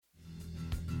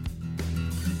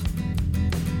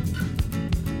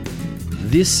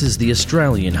This is the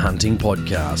Australian Hunting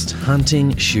Podcast,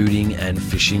 hunting, shooting and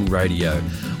fishing radio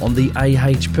on the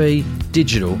AHP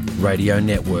Digital Radio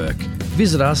Network.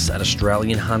 Visit us at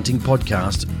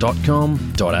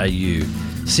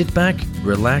australianhuntingpodcast.com.au. Sit back,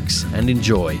 relax and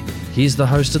enjoy. Here's the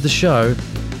host of the show,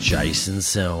 Jason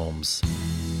Selms.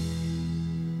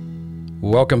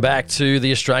 Welcome back to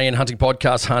the Australian Hunting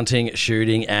Podcast, hunting,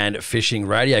 shooting and fishing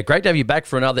radio. Great to have you back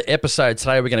for another episode.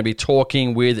 Today we're going to be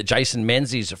talking with Jason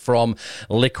Menzies from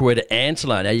Liquid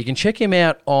Antler. Now you can check him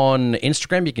out on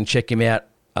Instagram. You can check him out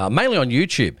mainly on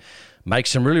YouTube.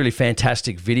 Makes some really, really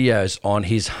fantastic videos on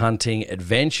his hunting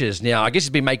adventures. Now, I guess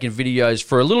he's been making videos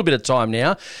for a little bit of time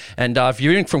now. And if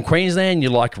you're in from Queensland,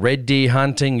 you like red deer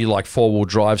hunting, you like four-wheel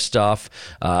drive stuff,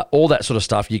 all that sort of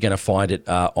stuff, you're going to find it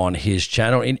on his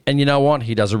channel. And you know what?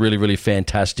 He does a really, really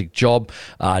fantastic job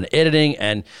in editing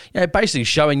and basically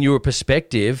showing you a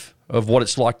perspective of what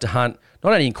it's like to hunt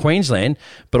not only in Queensland,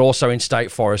 but also in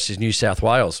state forests in New South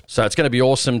Wales. So it's going to be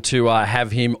awesome to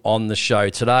have him on the show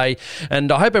today.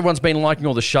 And I hope everyone's been liking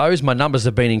all the shows. My numbers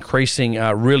have been increasing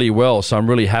really well, so I'm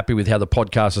really happy with how the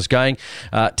podcast is going.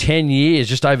 10 years,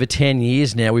 just over 10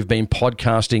 years now, we've been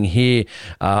podcasting here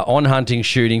on hunting,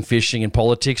 shooting, fishing and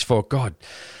politics for, God,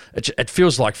 it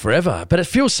feels like forever. But it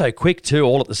feels so quick too,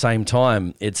 all at the same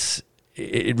time.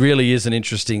 It really is an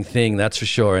interesting thing, that's for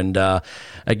sure. And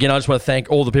again, I just want to thank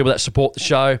all the people that support the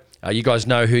show. You guys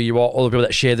know who you are, all the people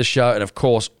that share the show, and of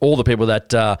course, all the people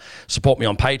that support me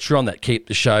on Patreon, that keep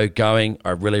the show going.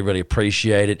 I really, really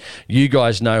appreciate it. You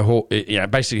guys know who,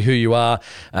 basically who you are,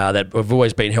 that have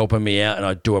always been helping me out, and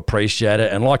I do appreciate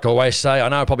it. And like I always say, I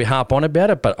know I probably harp on about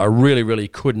it, but I really, really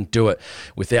couldn't do it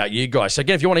without you guys. So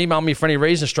again, if you want to email me for any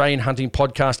reason,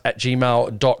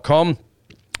 AustralianHuntingPodcast@gmail.com.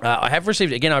 I have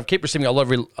received, again, I keep receiving a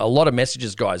lot of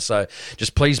messages, guys, so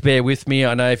just please bear with me.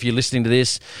 I know if you're listening to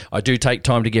this, I do take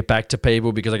time to get back to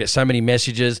people because I get so many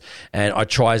messages and I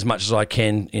try as much as I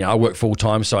can. I work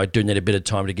full-time, so I do need a bit of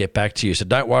time to get back to you. So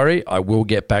don't worry, I will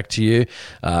get back to you.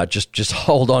 Just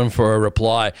hold on for a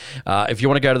reply. If you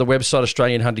want to go to the website,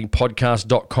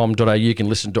 australianhuntingpodcast.com.au, you can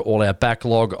listen to all our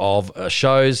backlog of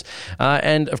shows.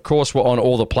 And, of course, we're on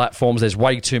all the platforms. There's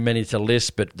way too many to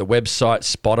list, but the website,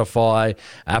 Spotify,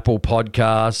 Apple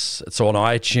Podcasts, it's on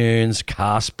iTunes,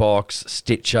 Castbox,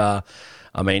 Stitcher.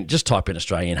 I mean, just type in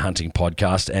Australian Hunting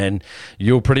Podcast and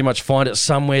you'll pretty much find it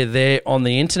somewhere there on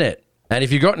the internet. And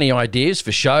if you've got any ideas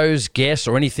for shows, guests,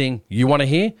 or anything you want to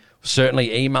hear,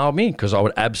 certainly email me because I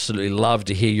would absolutely love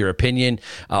to hear your opinion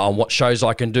on what shows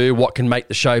I can do, what can make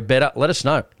the show better. Let us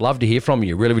know. Love to hear from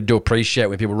you. Really do appreciate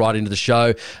when people write into the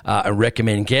show and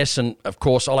recommend guests. And, of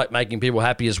course, I like making people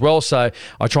happy as well, so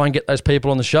I try and get those people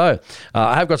on the show.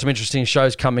 I have got some interesting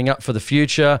shows coming up for the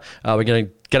future. We're going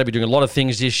to be doing a lot of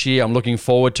things this year. I'm looking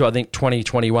forward to. I think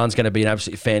 2021 is going to be an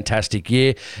absolutely fantastic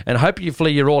year. And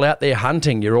hopefully you're all out there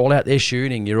hunting, you're all out there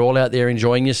shooting, you're all out there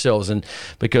enjoying yourselves. And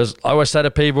because I always say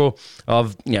to people,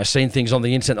 I've seen things on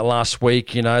the internet the last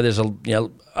week. There's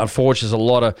unfortunately there's a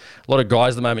lot of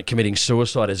guys at the moment committing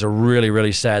suicide. It's a really,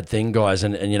 really sad thing, guys.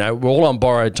 And we're all on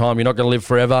borrowed time. You're not going to live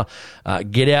forever.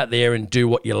 Get out there and do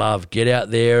what you love. Get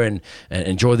out there and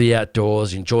enjoy the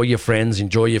outdoors. Enjoy your friends.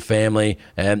 Enjoy your family.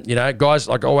 And guys,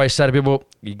 like I always say to people,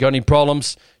 you got any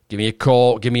problems, give me a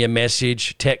call, give me a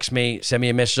message, text me, send me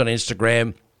a message on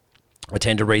Instagram. I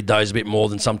tend to read those a bit more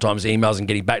than sometimes emails and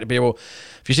getting back to people.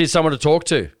 If you see someone to talk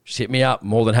to, just hit me up.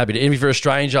 More than happy to. Even if you're a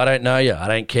stranger, I don't know you, I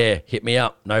don't care. Hit me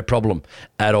up. No problem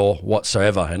at all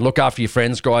whatsoever. And look after your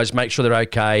friends, guys. Make sure they're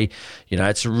okay.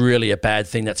 It's really a bad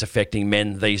thing that's affecting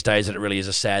men these days, and it really is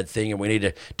a sad thing, and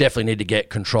we definitely need to get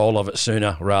control of it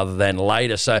sooner rather than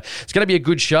later. So it's going to be a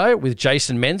good show with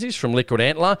Jason Menzies from Liquid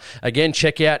Antler. Again,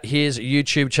 check out his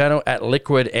YouTube channel at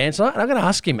Liquid Antler. And I'm going to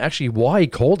ask him actually why he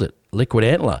called it Liquid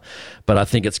Antler. But I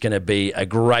think it's going to be a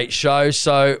great show.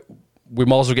 So we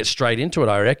might as well get straight into it,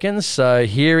 I reckon. So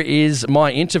here is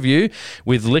my interview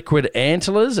with Liquid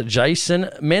Antlers, Jason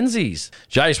Menzies.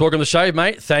 Jace, welcome to the show,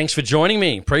 mate. Thanks for joining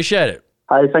me. Appreciate it.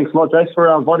 Hey, thanks a lot, Jace,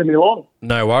 for inviting me along.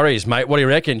 No worries, mate. What do you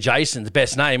reckon? Jason's the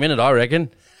best name, isn't it, I reckon?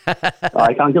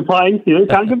 I can't complain. You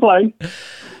can't complain.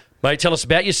 Mate, tell us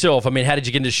about yourself. I mean, how did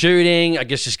you get into shooting? I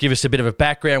guess just give us a bit of a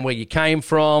background where you came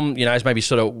from, maybe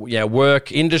sort of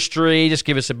work, industry. Just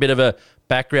give us a bit of a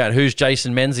background. Who's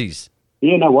Jason Menzies?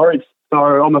 Yeah, no worries. So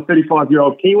I'm a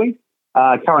 35-year-old Kiwi,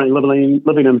 currently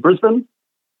living in Brisbane,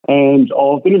 and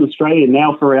I've been in Australia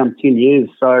now for around 10 years.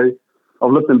 So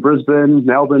I've lived in Brisbane,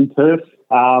 Melbourne, Perth.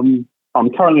 I'm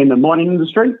currently in the mining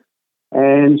industry,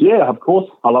 and yeah, of course,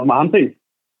 I love my hunting.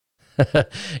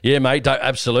 Yeah, mate,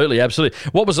 absolutely.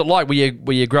 What was it like? Were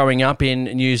you growing up in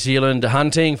New Zealand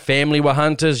hunting? Family were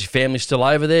hunters? Your family still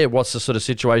over there? What's the sort of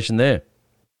situation there?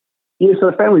 Yeah,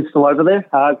 so the family's still over there.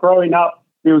 Growing up,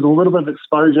 there was a little bit of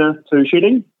exposure to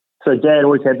shooting. So Dad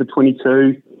always had the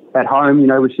 22 at home. You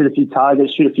know, we'd shoot a few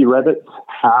targets, shoot a few rabbits.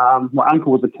 My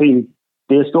uncle was a keen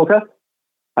deer stalker.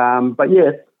 But yeah,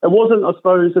 it wasn't, I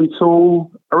suppose, until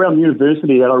around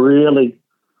university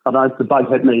that the bug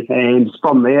hit me. And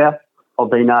from there,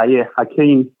 I've been, a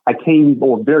keen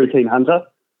or very keen hunter.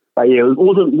 But yeah, it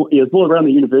was more around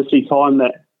the university time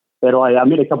that I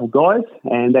met a couple of guys,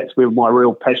 and that's where my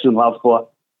real passion and love for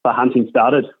hunting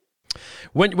started.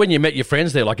 When you met your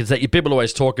friends there, like, is that people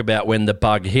always talk about when the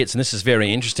bug hits, and this is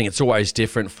very interesting. It's always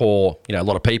different for a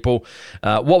lot of people.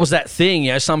 What was that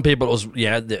thing? Some people it was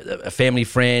a family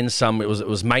friend, some it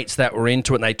was mates that were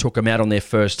into it, and they took them out on their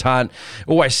first hunt.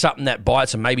 Always something that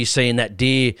bites, and maybe seeing that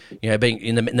deer, being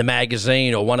in the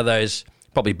magazine or one of those.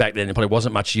 Probably back then there probably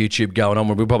wasn't much YouTube going on.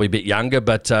 We were probably a bit younger,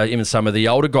 but even some of the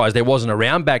older guys, there wasn't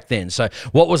around back then. So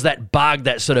what was that bug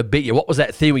that sort of bit you? What was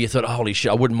that thing where you thought, holy shit,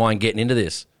 I wouldn't mind getting into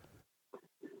this?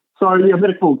 So yeah, I've met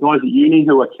a couple of guys at uni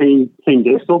who are keen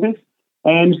deer stalkers,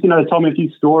 and they told me a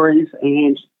few stories,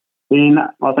 and then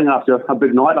I think after a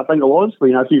big night, a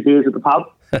few beers at the pub,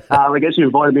 they actually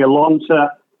invited me along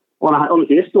on a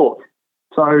deer stalk.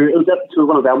 So it was up to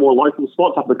one of our more local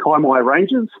spots up the Kaimai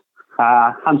Ranges,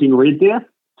 hunting red deer.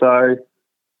 So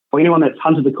for anyone that's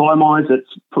hunted the Kaimais,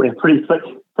 it's pretty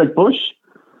thick bush.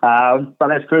 But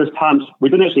that first hunt, we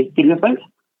didn't actually get anything,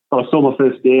 but I saw my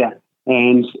first deer.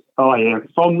 And,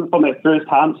 from that first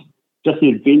hunt, just the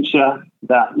adventure,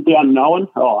 the unknown,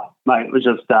 mate, it was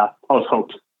just, I was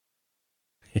hooked.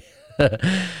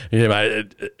 Yeah,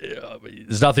 mate,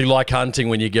 there's nothing like hunting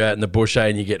when you go out in the bush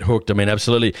and you get hooked. I mean,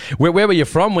 absolutely. Where were you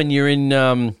from when you're in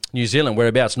New Zealand?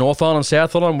 Whereabouts? North Island,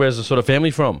 South Island? Where's the sort of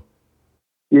family from?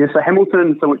 Yeah, so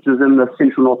Hamilton, which is in the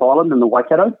central North Island in the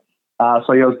Waikato. I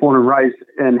was born and raised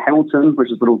in Hamilton,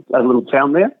 which is a little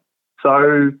town there.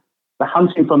 So the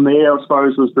hunting from there, I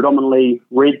suppose, was predominantly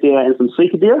red deer and some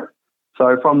sika deer.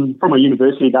 So from my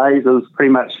university days, it was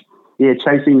pretty much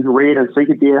chasing red and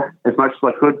sika deer as much as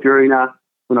I could during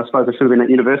when I suppose I should have been at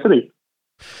university.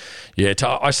 Yeah,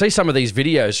 I see some of these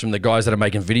videos from the guys that are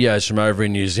making videos from over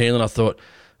in New Zealand. I thought,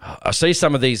 I see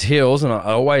some of these hills, and I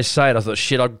always say it, I thought,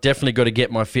 shit, I've definitely got to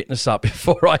get my fitness up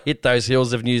before I hit those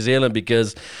hills of New Zealand,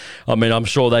 because, I mean, I'm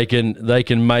sure they can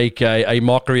make a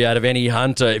mockery out of any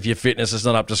hunter if your fitness is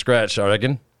not up to scratch, I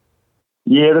reckon.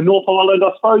 Yeah, the North Island,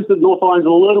 I suppose the North Island's a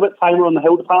little bit tamer on the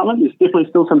hill department. There's definitely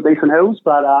still some decent hills,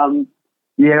 but around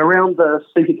the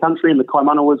Sika country and the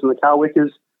Kaimanawas and the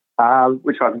Kawekas,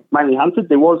 which I mainly hunted,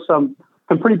 there was some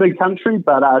pretty big country,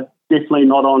 but definitely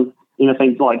not on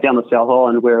anything like down the South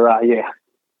Island where,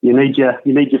 you need your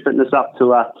fitness up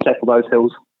to tackle those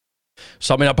hills.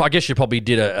 So, I mean, I guess you probably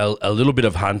did a little bit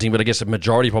of hunting, but I guess a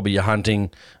majority probably your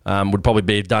hunting would probably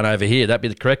be done over here. That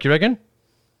be correct, you reckon?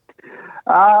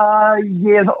 Yeah,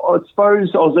 I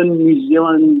suppose I was in New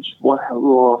Zealand,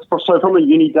 so from the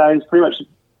uni days, pretty much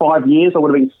 5 years, I would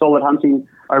have been solid hunting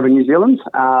over in New Zealand.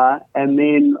 And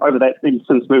then over that,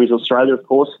 since moving to Australia, of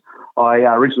course, I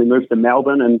originally moved to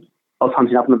Melbourne, and I was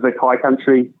hunting up in the Vic High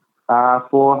Country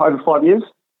for over 5 years.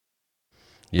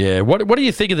 Yeah, what do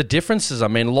you think of the differences? I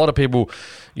mean, a lot of people,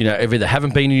 either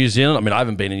haven't been to New Zealand. I mean, I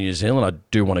haven't been to New Zealand. I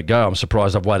do want to go. I'm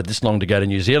surprised I've waited this long to go to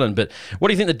New Zealand. But what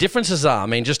do you think the differences are? I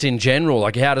mean, just in general,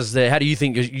 like how do you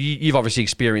think, you've obviously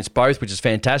experienced both, which is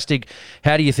fantastic.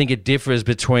 How do you think it differs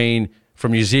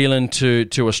from New Zealand to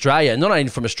Australia? Not only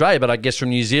from Australia, but I guess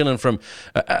from New Zealand, from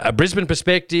a Brisbane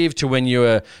perspective to when you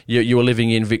were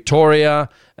living in Victoria,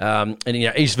 and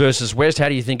east versus west. How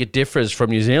do you think it differs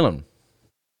from New Zealand?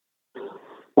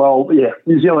 Well, yeah,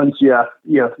 New Zealand, you're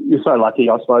so lucky,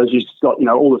 I suppose. You've just got,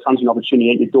 all this hunting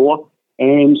opportunity at your door.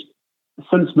 And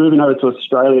since moving over to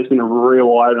Australia, it's been a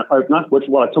real eye-opener, which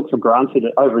what I took for granted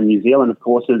over in New Zealand, of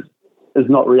course, is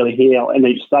not really here in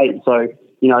each state. So,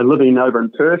 living over in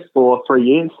Perth for 3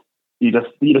 years, you just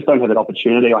don't have that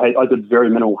opportunity. I did very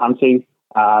minimal hunting,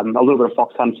 a little bit of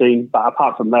fox hunting, but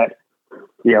apart from that,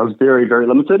 it was very, very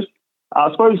limited. I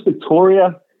suppose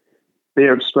Victoria,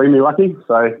 they're extremely lucky.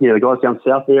 So, the guys down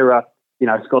south there,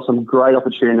 it's got some great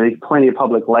opportunity, plenty of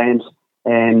public land,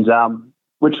 and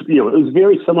which, it was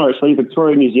very similar actually.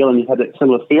 Victoria and New Zealand, you had that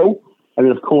similar feel. And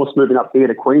then, of course, moving up here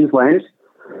to Queensland,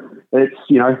 it's,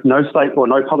 no state or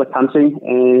no public hunting,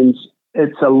 and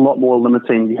it's a lot more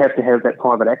limiting. You have to have that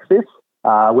private access,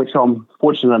 which I'm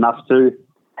fortunate enough to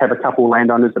have a couple of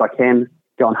landowners that I can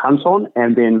go and hunt on.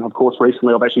 And then, of course,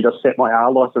 recently I've actually just set my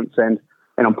R licence and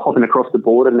I'm popping across the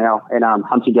border now and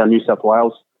hunting down New South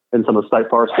Wales and some of the state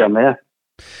forests down there.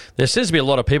 There seems to be a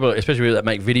lot of people, especially that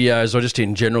make videos or just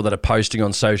in general, that are posting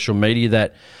on social media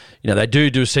that, they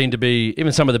do seem to be,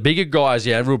 even some of the bigger guys,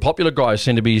 real popular guys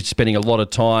seem to be spending a lot of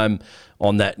time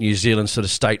on that New Zealand sort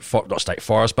of not state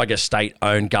forest, but I guess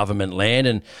state-owned government land.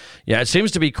 And, it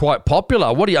seems to be quite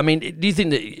popular. Do you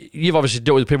think that you've obviously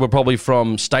dealt with people probably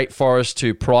from state forest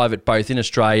to private, both in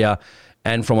Australia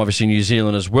and from obviously New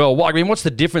Zealand as well? What's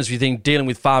the difference, you think, dealing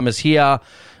with farmers here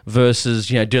versus,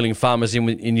 dealing with farmers in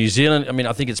New Zealand?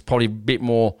 I think it's probably a bit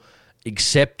more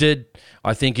accepted.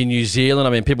 I think in New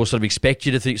Zealand, people sort of expect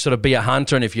you to sort of be a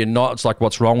hunter, and if you're not, it's like,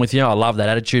 what's wrong with you? I love that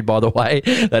attitude, by the way,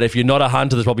 that if you're not a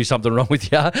hunter, there's probably something wrong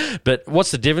with you. But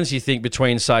what's the difference, you think,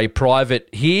 between, say, private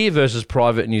here versus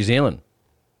private in New Zealand?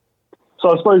 So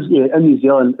I suppose, in New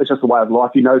Zealand, it's just a way of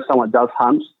life. Someone does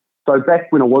hunt. So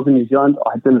back when I was in New Zealand,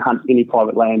 I didn't hunt any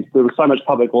private land. There was so much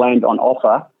public land on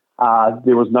offer,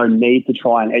 there was no need to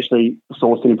try and actually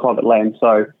source any private land.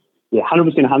 So,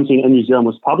 100% hunting in New Zealand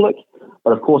was public.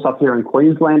 But of course, up here in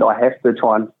Queensland, I have to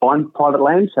try and find private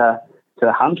land to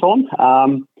hunt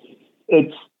on.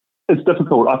 It's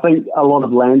difficult. I think a lot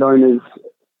of landowners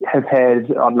have had,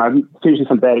 potentially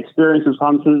some bad experiences with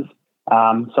hunters.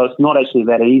 So it's not actually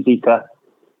that easy for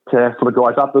the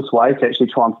guys up this way to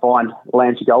actually try and find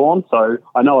land to go on. So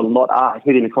I know a lot are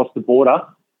heading across the border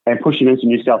and pushing into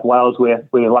New South Wales, where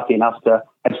we're lucky enough to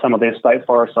have some of their state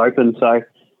forests open. So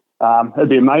it'd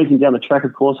be amazing down the track,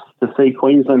 of course, to see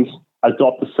Queensland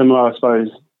adopt a similar, I suppose,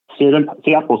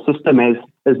 setup or system as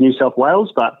New South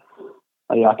Wales. But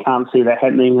I can't see that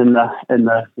happening in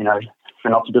the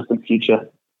not too distant future.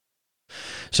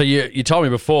 So you told me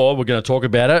before, we're going to talk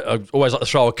about it. I always like to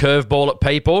throw a curveball at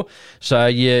people. So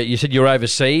you said you're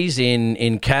overseas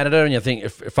in Canada, and I think,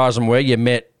 as far as I'm aware, you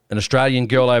met an Australian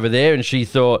girl over there, and she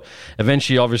thought,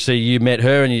 eventually, obviously, you met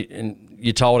her, and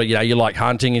you told her, you like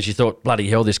hunting, and she thought, bloody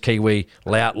hell, this Kiwi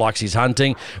lout likes his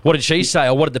hunting. What did she say,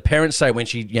 or what did the parents say when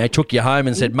she took you home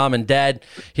and said, Mum and Dad,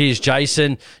 here's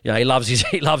Jason, he loves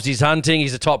his hunting,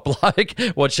 he's a top bloke?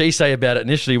 What'd she say about it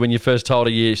initially when you first told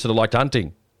her you sort of liked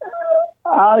hunting?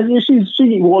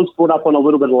 She was brought up on a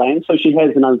little bit of land, so she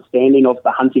has an understanding of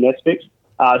the hunting aspect.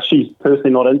 She's personally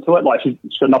not into it. Like, she's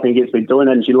got nothing against me doing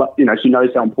it, and she knows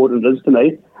how important it is to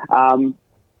me.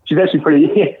 She's actually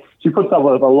pretty. She puts up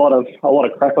with a lot of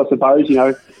crap, I suppose.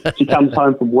 She comes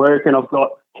home from work, and I've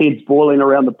got heads boiling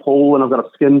around the pool, and I've got a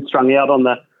skin strung out on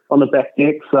the back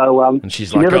deck. So and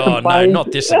she's like, "Oh no,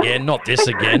 not this again, not this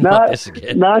again, not this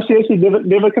again." No, she actually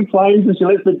never complains, and she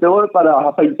lets me do it. But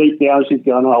I think deep down she's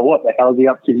going, "Oh, what the hell is he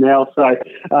up to now?" So,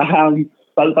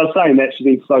 but saying that, she's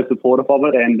been so supportive of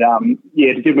it, and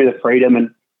to give me the freedom,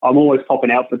 and I'm always popping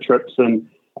out for trips, and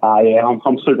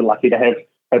I'm super lucky to have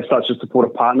such a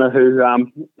supportive partner who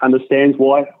understands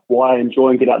why I enjoy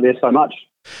and get out there so much.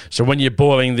 So when you're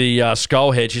boiling the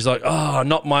skull head, she's like, "Oh,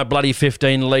 not my bloody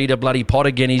 15-litre bloody pot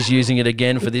again. He's using it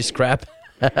again for this crap."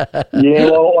 Well,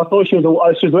 I thought she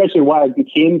was actually away at the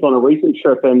Cairns on a recent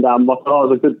trip, and I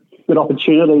thought it was a good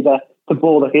opportunity to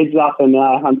boil the heads up, and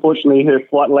unfortunately her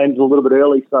flight landed a little bit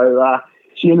early, so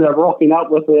she ended up rocking up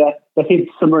with the head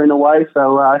simmering away.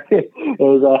 So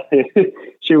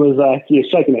she was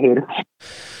shaking her head.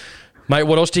 Mate,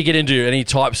 what else do you get into? Any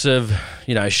types of,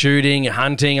 shooting,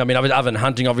 hunting? Other than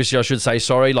hunting, obviously, I should say,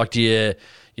 sorry. Like, do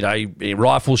you,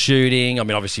 rifle shooting?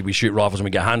 Obviously, we shoot rifles when we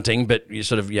go hunting, but you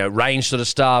sort of, range sort of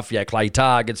stuff, clay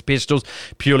targets, pistols,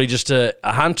 purely just a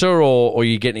hunter, or are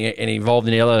you getting any involved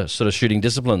in any other sort of shooting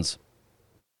disciplines?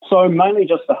 So mainly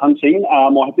just the hunting. I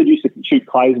did used to shoot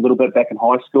clays a little bit back in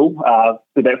high school.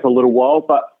 Did that for a little while,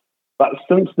 but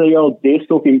since the old deer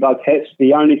stalking bug hatched,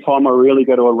 the only time I really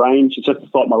go to a range is just to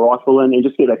sight my rifle in and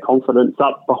just get that confidence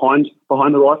up behind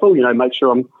the rifle. Make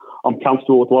sure I'm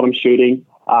comfortable with what I'm shooting.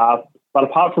 But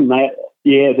apart from that,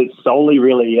 it's solely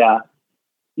really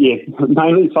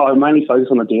mainly focus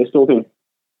on the deer stalking.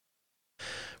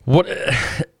 What?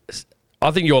 I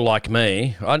think you're like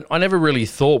me. I never really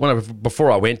thought,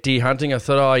 before I went deer hunting, I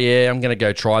thought, I'm going to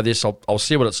go try this. I'll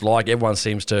see what it's like. Everyone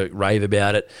seems to rave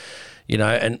about it,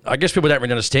 and I guess people don't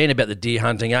really understand about the deer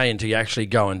hunting, until you actually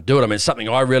go and do it. It's something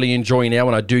I really enjoy now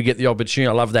when I do get the opportunity.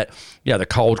 I love that, the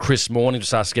cold, crisp morning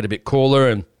just starts to get a bit cooler.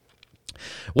 And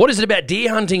what is it about deer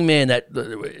hunting, man, that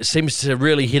seems to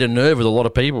really hit a nerve with a lot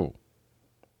of people?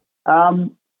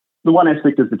 The one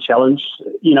aspect is the challenge.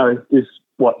 There's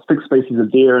 6 species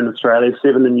of deer in Australia,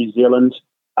 7 in New Zealand.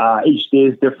 Each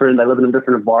deer is different. They live in a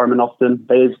different environment often.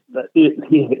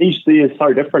 Each deer is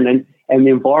so different, and the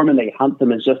environment they hunt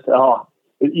them is just,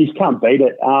 you just can't beat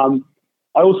it. I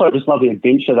also just love the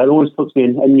adventure. That always puts me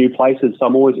in new places, so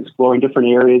I'm always exploring different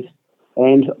areas.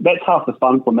 And that's half the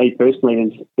fun for me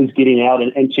personally is getting out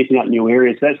and checking out new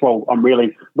areas. That's what I'm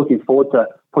really looking forward to,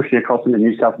 pushing across into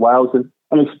New South Wales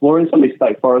and exploring some of these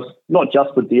state forests, not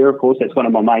just with deer, of course, that's one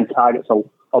of my main targets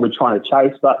I'll be trying to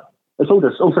chase, but it's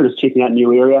also just checking out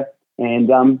new area. And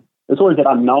it's always that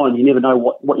unknown. You never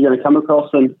know what you're going to come across.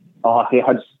 And, I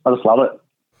just love it.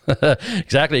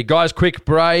 Exactly. Guys, quick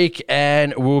break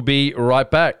and we'll be right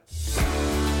back.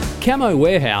 Camo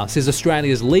Warehouse is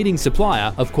Australia's leading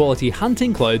supplier of quality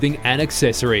hunting clothing and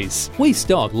accessories. We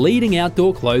stock leading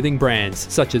outdoor clothing brands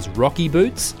such as Rocky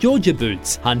Boots, Georgia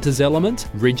Boots, Hunter's Element,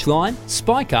 Ridgeline,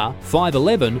 Spiker,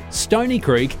 511, Stony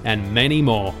Creek and many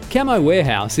more. Camo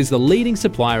Warehouse is the leading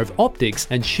supplier of optics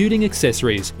and shooting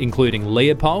accessories including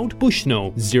Leopold,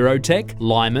 Bushnell, Zerotech,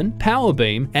 Lyman,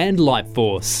 Powerbeam and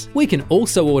Lightforce. We can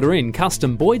also order in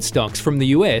custom Boyd stocks from the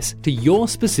US to your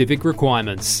specific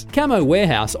requirements. Camo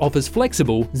Warehouse offers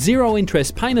flexible,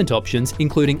 zero-interest payment options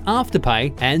including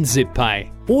Afterpay and ZipPay.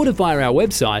 Order via our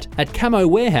website at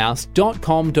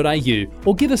camowarehouse.com.au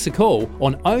or give us a call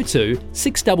on 02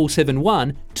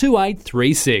 6771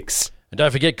 2836. And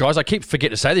don't forget, guys, I keep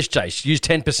forgetting to say this, Jace. Use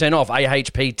 10% off,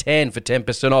 AHP10 for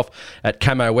 10% off at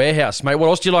Camo Warehouse. Mate, what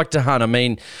else do you like to hunt? I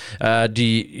mean,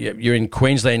 you're in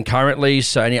Queensland currently,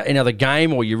 so any other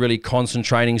game, or you're really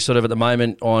concentrating sort of at the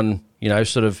moment on,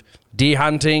 sort of deer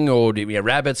hunting or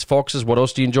rabbits, foxes? What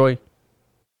else do you enjoy?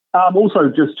 Also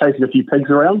just chasing a few pigs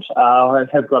around. I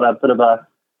have got a bit of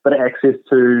access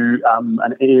to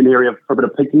an area for a bit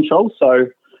of pig control, so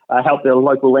help the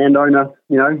local landowner,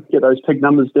 get those pig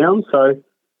numbers down. So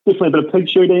definitely a bit of pig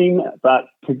shooting, but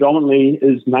predominantly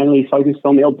is mainly focused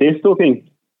on the old deer stalking.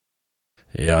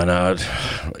 Yeah, I know.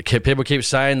 People keep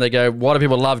saying, they go, why do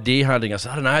people love deer hunting? I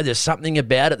said, I don't know, there's something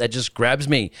about it that just grabs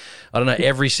me. I don't know,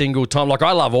 every single time. Like,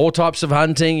 I love all types of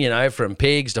hunting, from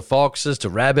pigs to foxes to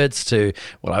rabbits to,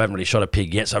 well, I haven't really shot a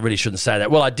pig yet, so I really shouldn't say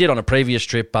that. Well, I did on a previous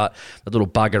trip, but the little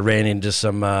bugger ran into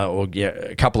some,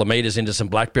 a couple of metres into some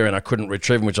black bear and I couldn't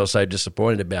retrieve him, which I was so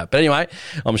disappointed about. But anyway,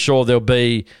 I'm sure there'll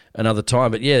be another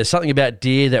time. But yeah, there's something about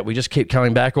deer that we just keep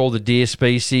coming back, all the deer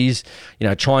species,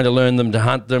 trying to learn them to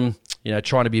hunt them,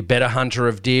 trying to be a better hunter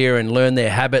of deer and learn their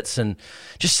habits, and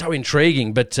just so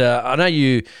intriguing. But I know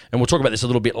you, and we'll talk about this a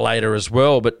little bit later as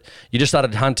well, but you just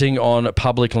started hunting on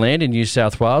public land in New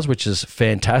South Wales, which is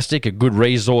fantastic, a good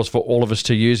resource for all of us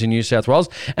to use in New South Wales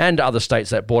and other states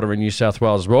that border in New South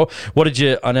Wales as well.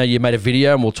 I know you made a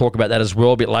video and we'll talk about that as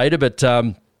well a bit later, but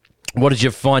what did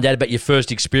you find out about your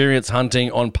first experience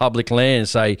hunting on public land,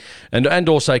 say, and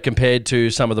also compared to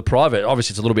some of the private?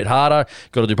 Obviously, it's a little bit harder,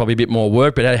 got to do probably a bit more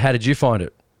work, but how did you find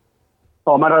it?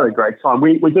 Oh, mate, I had a great time.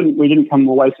 We didn't come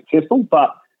away successful,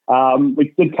 but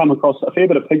we did come across a fair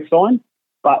bit of pig sign,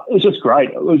 but it was just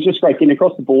great. It was just great getting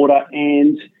across the border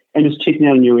and just checking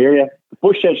out a new area. The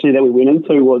bush, actually, that we went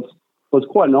into was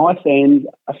quite nice and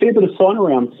a fair bit of sign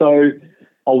around, so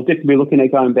I'll definitely be looking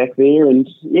at going back there and,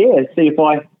 see if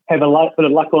I have a bit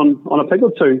of luck on a pig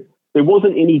or two. There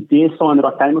wasn't any deer sign that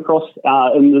I came across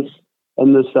in this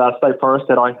state forest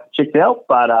that I checked out,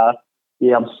 but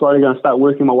I'm slowly going to start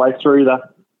working my way through the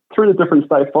different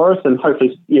state forests and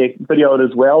hopefully video it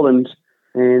as well and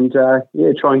try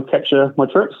and capture my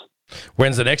trips.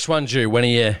 When's the next one due? When are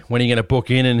you going to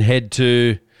book in and head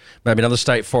to maybe another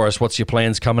state forest? What's your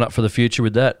plans coming up for the future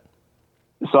with that?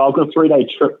 So I've got a 3-day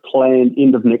trip planned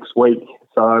end of next week.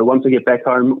 So once I get back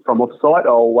home from off-site,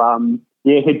 I'll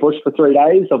head bush for 3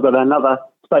 days. I've got another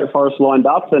state forest lined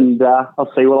up, and I'll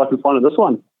see what I can find at this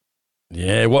one.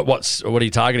 Yeah, what are you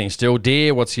targeting? Still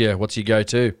deer? What's your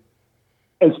go-to?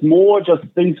 It's more just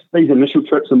these initial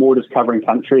trips are more just covering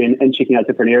country and checking out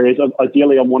different areas.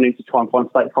 Ideally, I'm wanting to try and find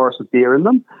state forests with deer in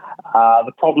them.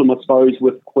 The problem, I suppose,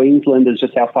 with Queensland is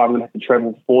just how far I'm going to have to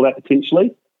travel for that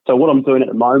potentially. So what I'm doing at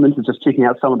the moment is just checking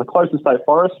out some of the closest state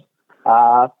forests.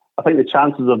 I think the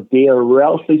chances of deer are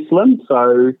relatively slim,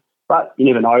 but you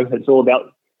never know. It's all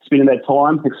about spending that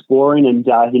time exploring, and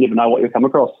you never know what you'll come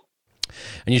across.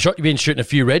 And you've been shooting a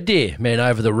few red deer, man,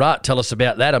 over the rut. Tell us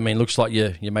about that. I mean, looks like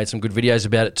you made some good videos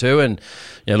about it too, and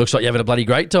it looks like you're having a bloody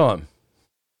great time.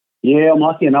 Yeah, I'm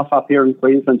lucky enough up here in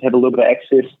Queensland to have a little bit of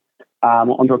access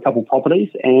onto a couple of properties,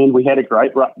 and we had a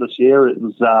great rut this year. It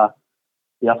was,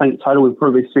 I think total we've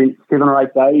probably spent 7 or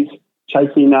 8 days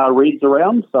chasing reds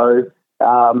around, so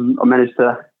I managed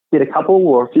to get a couple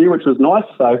or a few, which was nice.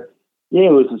 So, it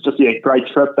was just a great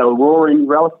trip. They were roaring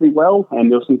relatively well,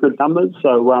 and there were some good numbers.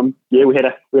 So, we had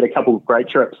a couple of great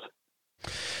trips.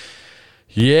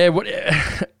 Yeah,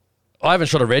 I haven't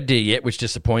shot a red deer yet, which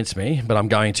disappoints me, but I'm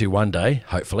going to one day,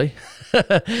 hopefully.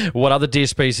 What other deer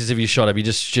species have you shot? Have you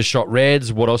just shot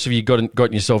reds? What else have you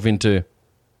gotten yourself into?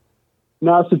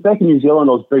 No, so back in New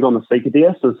Zealand, I was big on the sika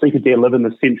deer. So the sika deer live in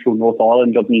the central North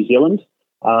Island of New Zealand.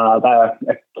 They are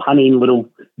a cunning little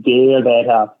deer that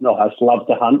I just love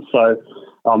to hunt. So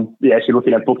actually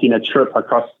looking at booking a trip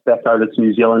back over to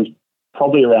New Zealand,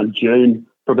 probably around June,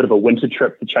 for a bit of a winter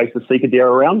trip to chase the Sika deer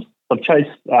around. I've chased,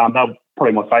 they're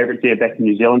probably my favourite deer back in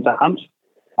New Zealand to hunt.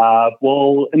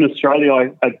 Well, in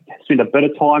Australia, I spent a bit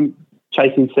of time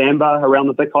chasing sambar around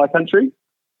the Big High Country.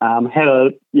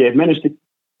 Managed to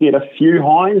get a few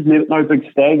hinds, no big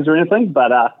stags or anything, but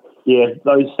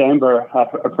those sambar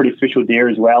are a pretty special deer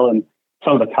as well, and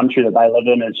some of the country that they live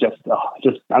in is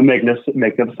just a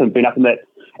magnificent. Been up in that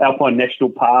Alpine National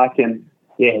Park, and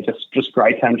just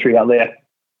great country out there.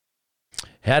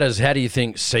 How do you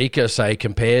think Sika, say,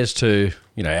 compares to,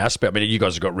 our spec? I mean, you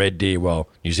guys have got red deer. Well,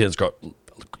 New Zealand's got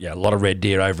a lot of red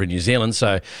deer over in New Zealand.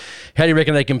 So how do you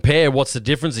reckon they compare? What's the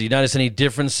difference? Do you notice any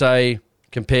difference, say,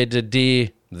 compared to deer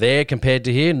there compared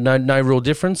to here? No real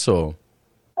difference, or?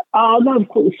 No,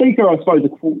 Sika, I suppose,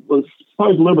 was a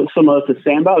little bit similar to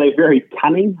sambar. They're very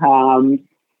cunning.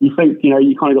 You think,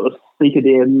 you kind of got the Sika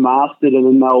deer mastered, and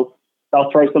then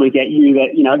they'll throw something at you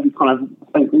that, you kind of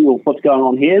think, well, what's going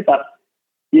on here? But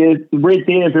yeah, red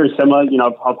deer are very similar.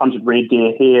 I've hunted red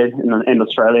deer here in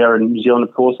Australia and New Zealand,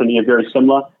 of course, and they're very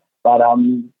similar. But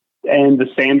and the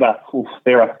sambar,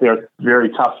 they're a very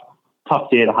tough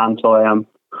deer to hunt.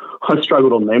 I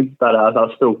struggled on them, but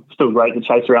they're still great to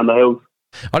chase around the hills.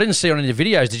 I didn't see on any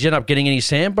videos. Did you end up getting any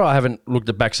sambar? I haven't looked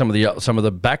at back some of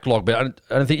the backlog, but I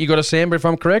don't think you got a sambar, if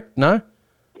I'm correct. No.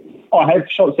 I have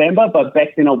shot sambar, but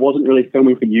back then I wasn't really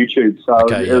filming for YouTube, so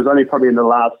it was only probably in the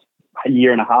last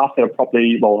year and a half that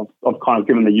I've kind of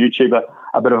given the YouTube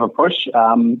a bit of a push.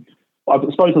 I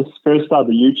suppose I first started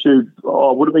the YouTube,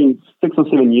 it would have been 6 or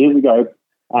 7 years ago,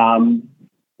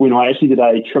 when I actually did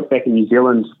a trip back in New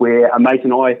Zealand where a mate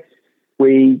and I,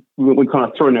 we kind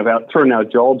of threw in our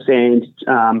jobs and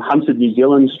hunted New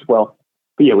Zealand.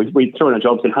 We threw in our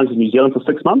jobs and hunted New Zealand for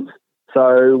 6 months.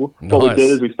 So what we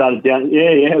did is we started down.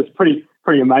 It was pretty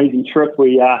amazing trip.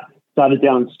 We started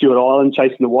down in Stewart Island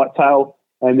chasing the whitetail,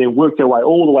 and then worked our way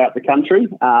all the way up the country,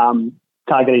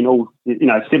 targeting all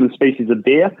 7 species of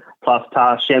deer plus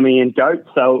tahr, chamois, and goat.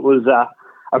 So it was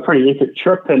a pretty epic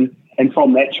trip, and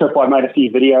from that trip I made a few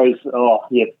videos.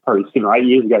 Probably 7 or 8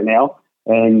 years ago now.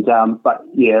 And I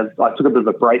took a bit of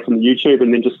a break from the YouTube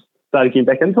and then just started getting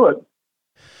back into it.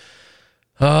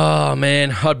 Oh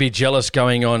man, I'd be jealous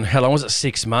going on. How long was it?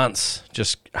 6 months,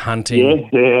 just hunting.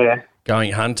 Yeah.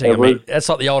 Going hunting. I mean, that's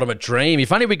like the ultimate dream.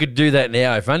 If only we could do that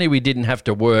now. If only we didn't have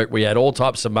to work. We had all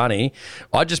types of money.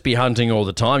 I'd just be hunting all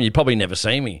the time. You'd probably never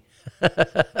see me. Yeah,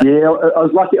 I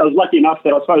was lucky enough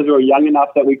that I suppose we were young enough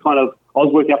that I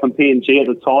was working up in PNG at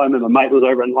the time, and my mate was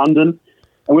over in London,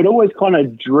 and we'd always kind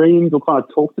of dreamed or kind of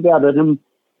talked about it, and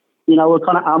we're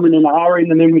kind of umming and ahhing,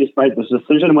 and then we just made this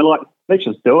decision, and we're like, let's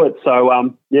just do it.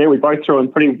 So we both threw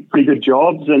in pretty good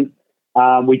jobs, and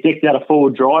we decked out a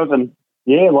forward drive, and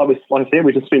like I said,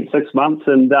 we just spent 6 months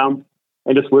and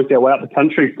just worked our way up the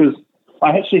country, because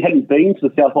I actually hadn't been to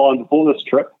the South Island before this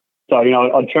trip. So,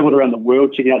 I'd travelled around the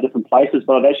world checking out different places,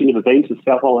 but I've actually never been to the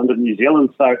South Island of New Zealand.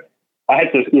 So I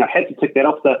had to tick that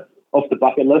off the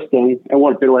bucket list, and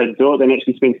what a better way to do it than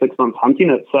actually spend 6 months hunting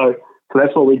it. So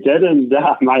that's what we did, and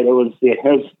mate, it was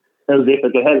epic.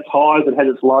 It had its highs, it had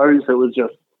its lows. It was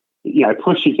just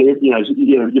push you to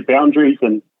your boundaries,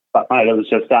 but mate, it was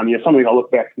just something I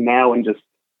look back now and just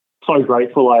so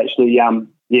grateful. I actually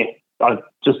I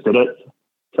just did it.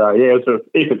 So it was an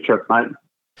epic trip, mate.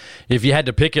 If you had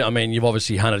to pick it, I mean, you've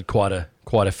obviously hunted quite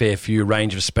a fair few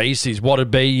range of species. What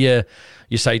would be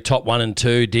you say top 1 and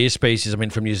 2 deer species? I mean,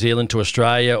 from New Zealand to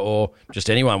Australia, or just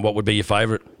anyone. What would be your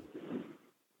favourite?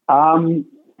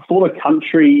 For the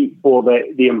country or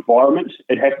the environment,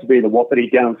 it has to be the wapiti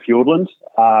down in Fiordland.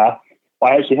 I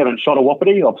actually haven't shot a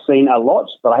wapiti. I've seen a lot,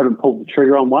 but I haven't pulled the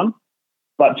trigger on one.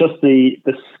 But just the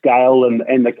scale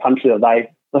and the country that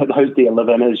those deer live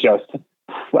in is just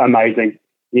amazing.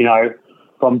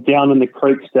 From down in the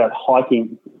creeks to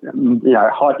hiking to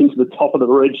the top of the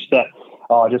ridge to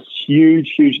just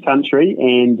huge country,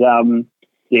 and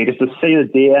just to see the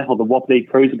deer or the wapiti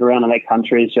cruising around in that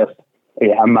country is just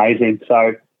amazing.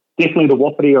 So definitely the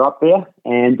wapiti are up there,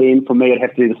 and then for me it'd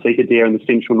have to be the Sika deer in the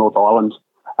central North Island.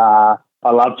 I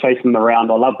love chasing them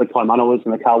around. I love the kaimanawas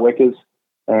and the kawekas,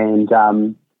 and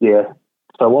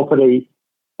so wapiti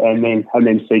and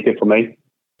then Sika for me.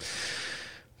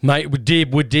 Mate, would deer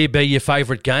be your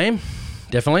favourite game?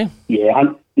 Definitely. Yeah,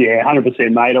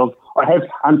 100%, mate. I have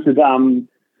hunted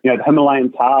the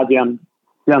Himalayan tahr down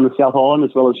the South Island,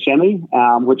 as well as chamois,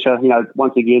 which are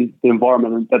once again the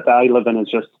environment that they live in is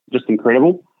just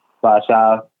incredible. But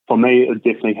for me, it would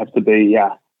definitely have to be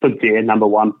the deer number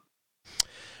 1.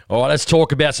 All right, let's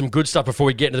talk about some good stuff before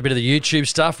we get into a bit of the YouTube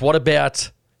stuff. What about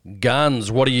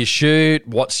guns. What do you shoot?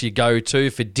 What's your go-to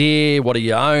for deer? What do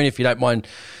you own? If you don't mind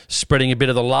spreading a bit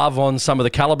of the love on some of the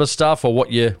caliber stuff, or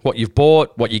what you've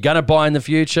bought, what you're going to buy in the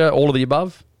future, all of the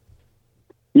above.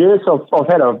 Yes, I've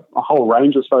had a whole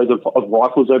range, I suppose, of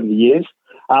rifles over the years.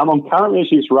 I'm currently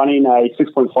actually just running a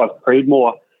 6.5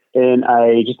 Creedmoor in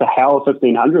just a Howler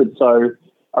 1500, so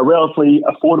a relatively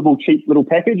affordable, cheap little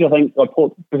package. I think I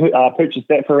purchased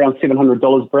that for around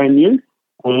 $700 brand new,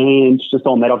 and just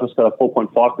on that I've just got a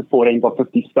 4.5 to 14 by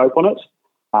 50 scope on it.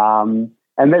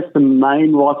 And that's the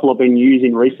main rifle I've been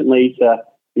using recently to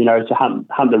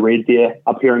hunt the red deer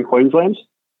up here in Queensland.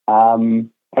 I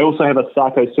also have a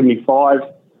Sarco 75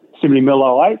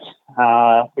 70mm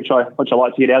 08, which I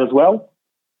like to get out as well.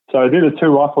 So they're the two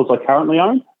rifles I currently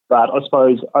own. But I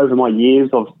suppose over my years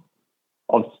I've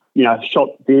shot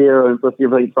deer and with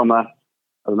everything from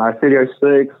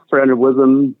 30-06, 300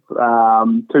 Wisdom,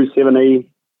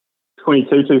 270, 22,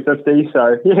 250.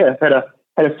 So yeah, I've had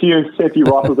a few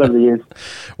rifles over the years.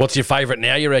 What's your favourite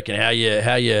now, you reckon? How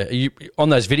you on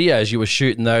those videos you were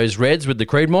shooting those reds with the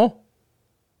Creedmoor?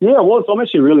 Yeah, it was. I'm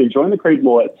actually really enjoying the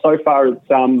Creedmoor. So far,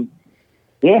 it's I'm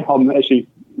actually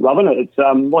loving it. It's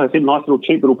like I said, nice little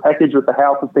cheap little package with the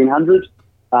Howler 1500,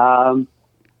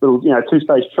 little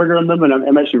 2-stage trigger in them, and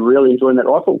I'm actually really enjoying that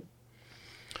rifle.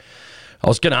 I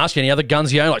was going to ask you, any other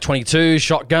guns you own, like 22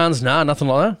 shotguns? No, nothing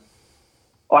like that.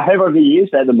 I have over the years.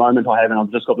 At the moment, I haven't.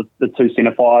 I've just got the two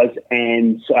centerfires,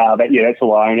 and that's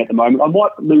all I own at the moment. I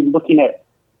might be looking at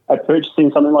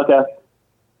purchasing something like a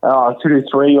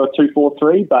 223 or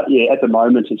 243, but yeah, at the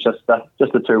moment it's just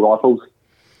the two rifles.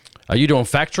 Are you doing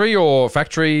factory or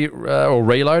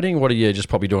reloading? What are you just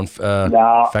probably doing?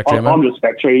 Factory? I'm just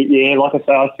factory. Yeah, like I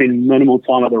say, I spend minimal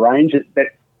time at the range. That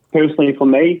personally for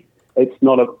me, it's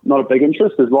not a big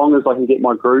interest as long as I can get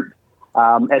my group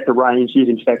at the range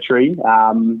using factory.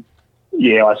 I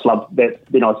just love that.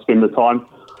 Then I spend the time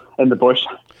in the bush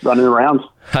running around.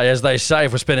 Hey, as they say,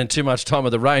 if we're spending too much time at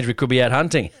the range, we could be out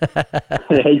hunting. Well,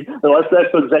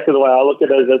 that's exactly the way I look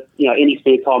at it. Is that, any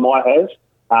spare time I have,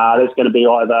 that's going to be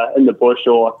either in the bush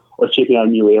or checking out a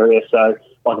new area. So,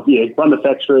 run the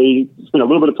factory, spend a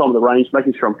little bit of time at the range,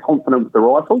 making sure I'm confident with the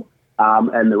rifle,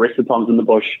 and the rest of the time's in the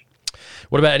bush.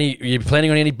 What about are you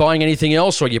planning on buying anything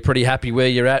else, or are you pretty happy where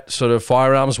you're at, sort of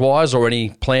firearms-wise, or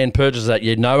any planned purchases that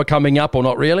you know are coming up, or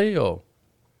not really, or?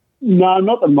 No,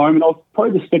 not at the moment. I'll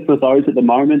probably just stick with those at the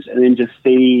moment and then just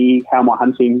see how my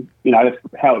hunting,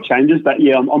 how it changes. But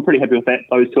yeah, I'm pretty happy with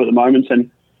those two at the moment, and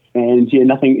yeah,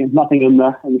 nothing in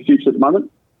the future at the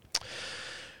moment.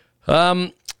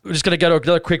 We're just going to go to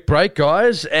another quick break,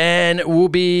 guys, and we'll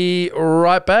be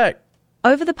right back.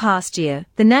 Over the past year,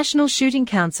 the National Shooting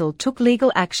Council took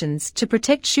legal actions to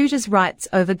protect shooters' rights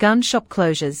over gun shop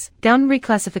closures, gun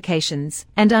reclassifications,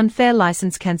 and unfair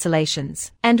license cancellations.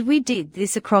 And we did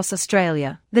this across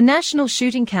Australia. The National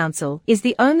Shooting Council is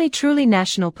the only truly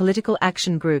national political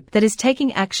action group that is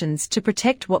taking actions to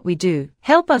protect what we do.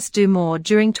 Help us do more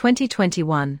during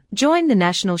 2021. Join the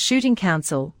National Shooting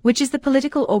Council, which is the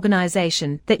political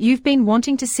organisation that you've been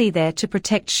wanting to see there to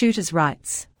protect shooters'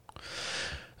 rights.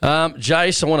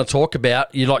 Jace, I want to talk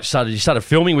about, you started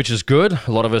filming, which is good.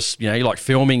 A lot of us, you like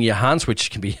filming your hunts, which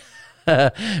can be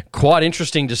quite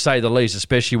interesting to say the least,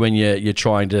 especially when you're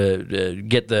trying to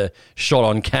get the shot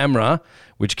on camera,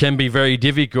 which can be very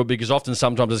difficult because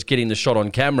sometimes it's getting the shot on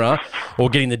camera or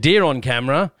getting the deer on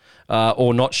camera.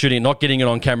 Or not getting it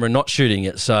on camera and not shooting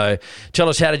it. So tell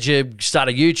us, how did you start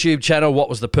a YouTube channel? What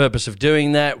was the purpose of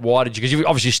doing that? Why did you? Because you've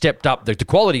obviously stepped up the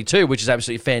quality too, which is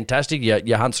absolutely fantastic.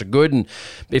 Your hunts are good. And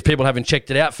if people haven't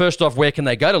checked it out, first off, where can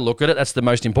they go to look at it? That's the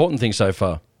most important thing so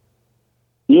far.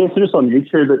 Yeah, so just on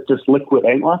YouTube, it's just Liquid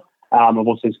Antler. I've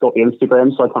also got the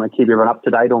Instagram, so I kind of keep everyone up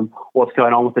to date on what's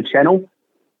going on with the channel.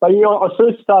 But yeah, I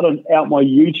first started out my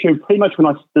YouTube pretty much when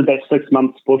I did that 6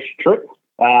 months bush trip.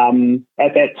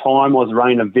 At that time, I was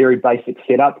running a very basic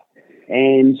setup,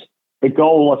 and the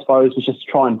goal, I suppose, was just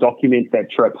to try and document that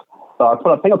trip. So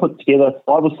I think I put together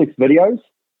 5 or 6 videos,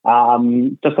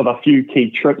 just of a few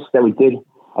key trips that we did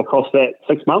across that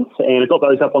 6 months, and I got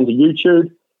those up onto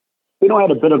YouTube. Then I had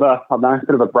a bit of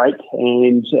a break,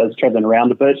 and I was traveling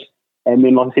around a bit. And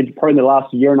then, like I said, probably in the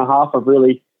last year and a half, I've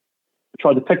really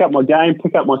tried to pick up my game,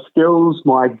 pick up my skills,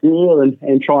 my gear,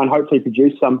 and try and hopefully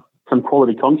produce some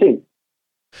quality content.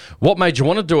 What made you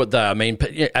want to do it, though? I mean,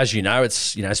 as you know,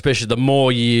 it's especially the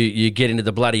more you get into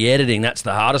the bloody editing, that's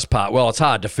the hardest part. Well, it's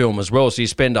hard to film as well, so you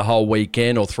spend a whole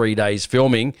weekend or 3 days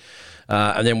filming.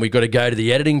 and then we've got to go to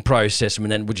the editing process,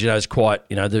 and then, which is quite,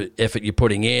 the effort you're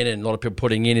putting in, and a lot of people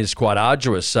putting in is quite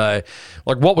arduous. So,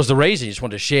 what was the reason? You just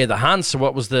wanted to share the hunts, or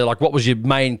what was your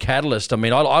main catalyst? I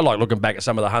mean, I like looking back at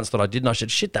some of the hunts that I did, and I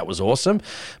said, shit, that was awesome.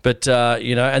 But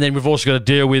and then we've also got to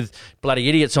deal with bloody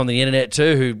idiots on the internet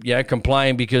too, who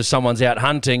complain because someone's out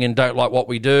hunting and don't like what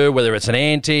we do, whether it's an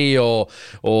anti or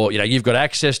you've got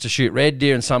access to shoot red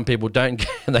deer, and some people don't,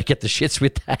 and they get the shits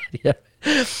with that.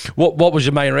 What was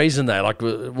your main reason though? Like,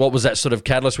 what was that sort of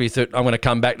catalyst where you thought, I'm going to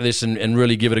come back to this and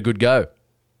really give it a good go?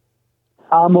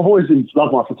 I've always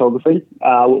loved my photography,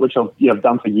 which I've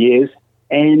done for years,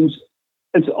 and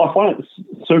I find it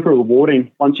super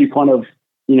rewarding once you kind of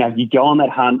you go on that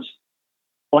hunt.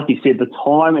 Like you said, the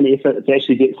time and effort to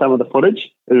actually get some of the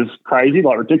footage is crazy,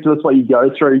 like ridiculous what you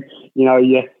go through.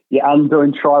 You're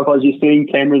undoing tripods, you're setting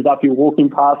cameras up, you're walking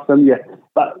past them.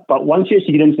 But once you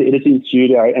actually get into the editing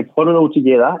studio and put it all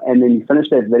together, and then you finish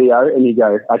that video and you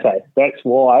go, okay, that's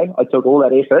why I took all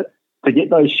that effort to get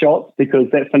those shots, because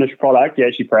that finished product you're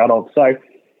actually proud of. So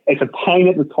it's a pain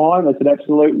at the time. It's an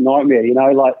absolute nightmare.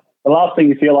 Like the last thing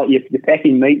you feel like you're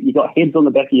packing meat, you've got heads on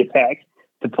the back of your pack,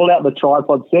 to pull out the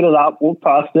tripod, set it up, walk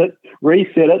past it,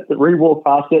 reset it, re-walk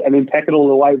past it, and then pack it all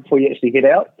the way before you actually head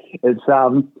out. It's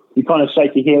you kind of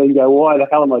shake your head and go, why the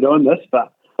hell am I doing this?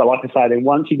 But like I say, then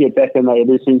once you get back in the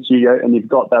editing studio and you've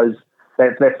got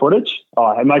that footage,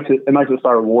 it makes it so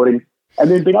rewarding. And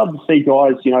then being able to see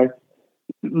guys, 80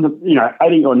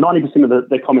 or 90% of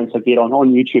the comments I get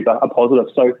on YouTube are positive.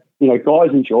 So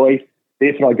guys enjoy the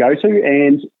effort I go to,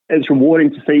 and it's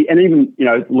rewarding to see, and even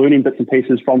learning bits and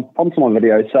pieces from some of my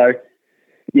videos. So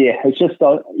yeah, it's just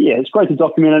it's great to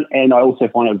document it, and I also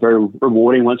find it very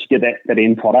rewarding once you get that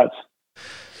end product.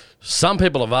 Some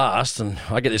people have asked, and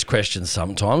I get this question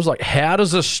sometimes, like, how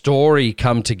does a story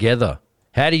come together?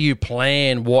 How do you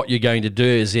plan what you're going to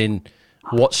do, as in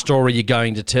what story you're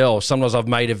going to tell? Sometimes I've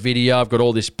made a video, I've got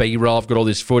all this B-roll, I've got all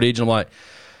this footage, and I'm like,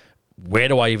 where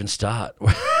do I even start?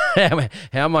 How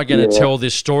am I going to tell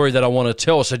this story that I want to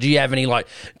tell? So do you have any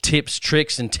tips,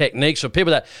 tricks and techniques for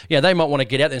people that, they might want to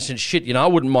get out there and say, shit, I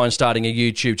wouldn't mind starting a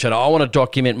YouTube channel. I want to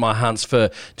document my hunts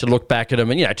to look back at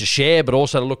them and, to share, but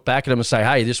also to look back at them and say,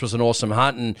 hey, this was an awesome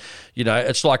hunt. And,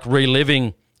 it's like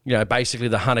reliving, basically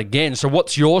the hunt again. So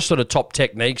what's your sort of top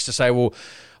techniques to say, well,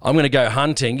 I'm going to go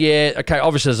hunting. Yeah, okay,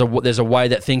 obviously there's a way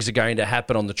that things are going to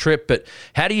happen on the trip, but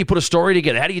how do you put a story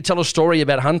together? How do you tell a story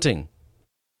about hunting?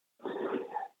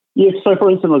 Yeah, so for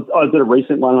instance, I did a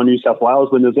recent one on New South Wales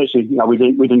when there was actually,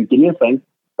 we didn't get anything.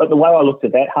 But the way I looked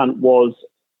at that hunt was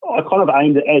I kind of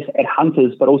aimed it at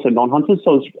hunters, but also non-hunters.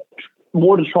 So it's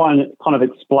more to try and kind of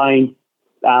explain,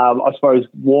 I suppose,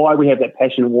 why we have that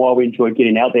passion and why we enjoy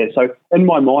getting out there. So in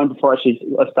my mind, before I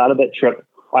started that trip,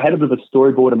 I had a bit of a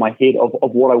storyboard in my head of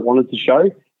what I wanted to show,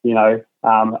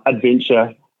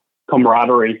 adventure,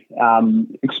 camaraderie,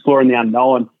 exploring the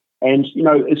unknown. And,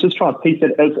 it's just trying to piece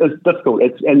it. It's difficult.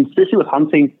 And especially with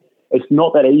hunting, it's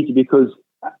not that easy because,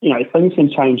 things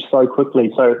can change so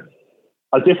quickly. So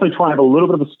I definitely try and have a little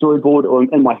bit of a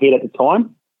storyboard in my head at the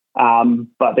time.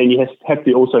 But then you have to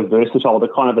be also versatile to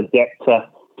kind of adapt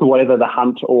to whatever the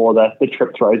hunt or the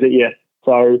trip throws at you.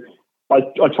 So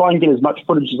I try and get as much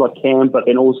footage as I can, but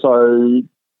then also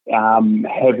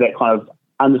have that kind of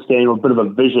understanding or a bit of a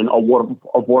vision of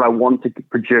what I want to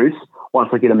produce once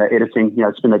I get in the editing,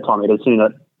 spend that time editing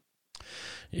it.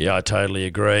 Yeah, I totally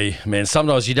agree, man.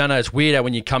 Sometimes you don't know. It's weird how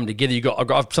when you come together,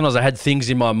 sometimes I had things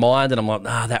in my mind and I'm like,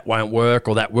 that won't work,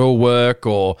 or that will work,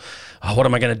 or what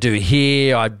am I going to do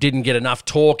here? I didn't get enough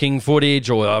talking footage,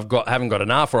 or haven't got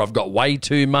enough, or I've got way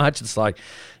too much. It's like,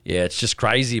 yeah, it's just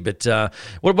crazy. But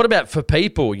what about for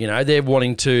people? They're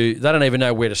wanting to. They don't even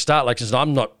know where to start. Like, I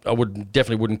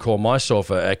definitely wouldn't call myself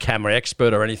a camera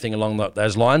expert or anything along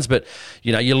those lines. But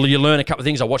you learn a couple of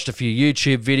things. I watched a few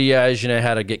YouTube videos.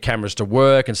 How to get cameras to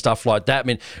work and stuff like that. I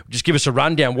mean, just give us a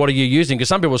rundown. What are you using? Because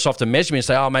some people often message me and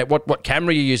say, "Oh, mate, what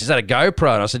camera you use? Is that a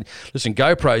GoPro?" And I said, "Listen,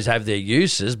 GoPros have their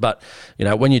uses, but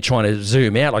when you're trying to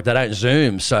zoom out, they don't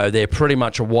zoom, so they're pretty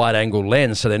much a wide-angle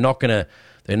lens, so they're not going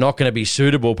to be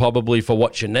suitable probably for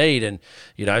what you need." And,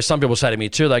 some people say to me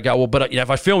too, they go, well, but, if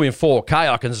I film in 4K,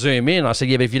 I can zoom in. I said,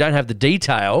 yeah, but if you don't have the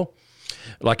detail,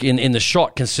 like in the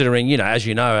shot, considering, as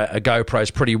a GoPro is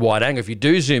pretty wide angle, if you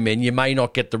do zoom in, you may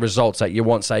not get the results that you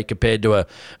want, say, compared to a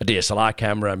DSLR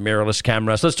camera, a mirrorless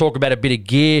camera. So let's talk about a bit of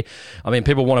gear. I mean,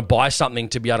 people want to buy something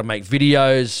to be able to make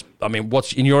videos. I mean,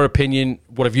 what's, in your opinion,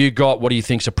 what have you got? What do you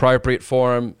think's appropriate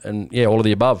for them? And, yeah, all of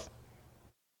the above.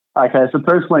 Okay, so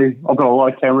personally, I've got a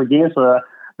lot of camera gear, so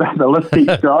the list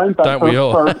keeps growing. But Don't we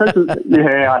all? For a person,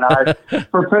 yeah, I know.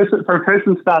 For a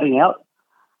person starting out,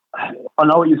 I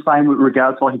know what you're saying with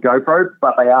regards to like a GoPro,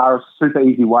 but they are a super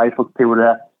easy way for people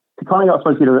to kind of, I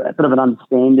suppose, get a bit of an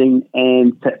understanding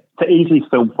and to easily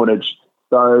film footage.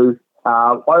 So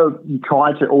I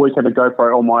try to always have a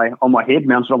GoPro on my head,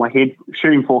 mounted on my head,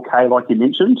 shooting 4K like you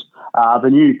mentioned. The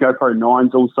new GoPro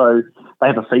 9s also, they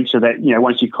have a feature that,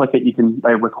 once you click it,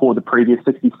 they record the previous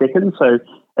 60 seconds. So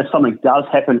if something does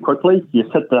happen quickly, you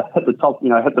hit the top,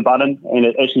 hit the button, and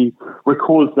it actually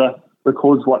records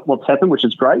what's happened, which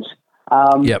is great.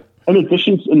 Yep. In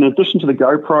addition to the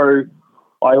GoPro,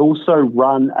 I also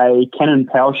run a Canon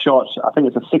PowerShot. I think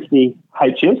it's a 60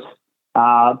 HS.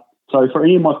 So for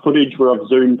any of my footage where I've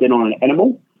zoomed in on an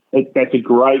animal, that's a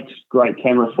great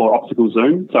camera for optical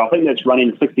zoom. So I think that's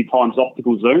running 60 times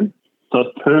optical zoom. So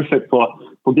it's perfect for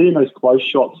getting those close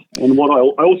shots. And what I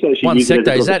also actually one use sec,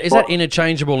 is is that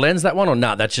interchangeable lens, that one, or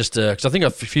not? That's just because I think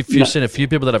I've seen a few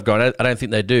people that have gone. I don't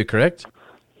think they do. Correct?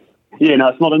 Yeah, no,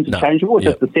 it's not interchangeable. It's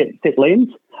just a set lens.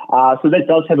 So that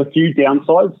does have a few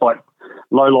downsides, like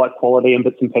low light quality and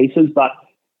bits and pieces, but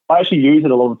I actually use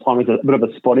it a lot of the time as a bit of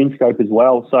a spotting scope as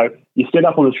well. So you set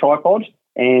up on a tripod,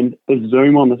 and the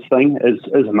zoom on this thing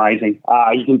is amazing.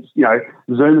 You can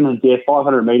zoom in the deer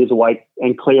 500 meters away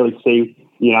and clearly see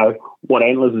what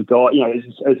antlers it's got.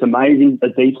 It's amazing, the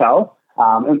detail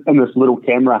in this little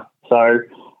camera. So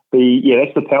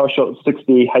that's the PowerShot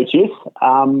 60 HS.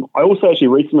 I also actually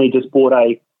recently just bought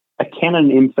a Canon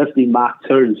M50 Mark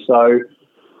II. So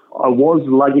I was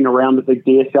lugging around the big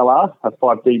DSLR, a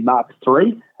 5D Mark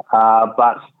III,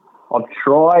 but I've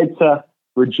tried to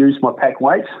reduce my pack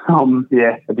weight.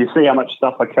 If you see how much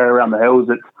stuff I carry around the hills,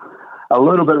 it's a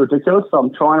little bit ridiculous. So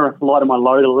I'm trying to lighten my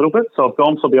load a little bit. So I've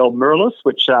gone for the old mirrorless,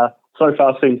 which so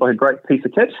far seems like a great piece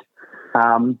of kit.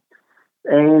 And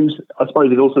I suppose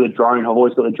there's also the drone. I've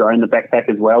always got the drone in the backpack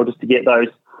as well, just to get those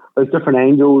different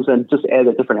angles and just add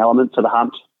a different element to the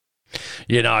hunt.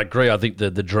 Yeah, no, I agree. I think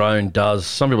the drone does.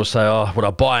 Some people say, "Oh, would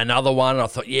I buy another one?" And I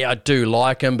thought, yeah, I do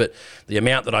like them, but the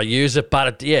amount that I use it,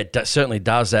 but it certainly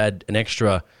does add an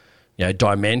extra,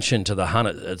 dimension to the hunt.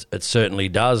 It certainly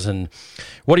does. And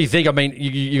what do you think? I mean,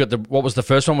 you got what was the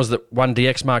first one? Was the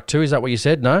 1DX Mark II? Is that what you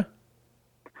said? No.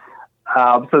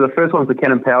 So the first one was the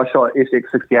Canon PowerShot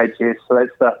SX60HS. So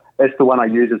that's the one I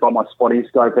use as like my spotting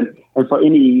scope, and for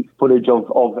any footage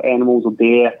of animals or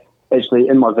deer. Actually,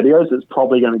 in my videos, it's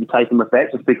probably going to be taken with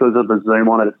that just because of the zoom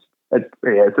on it.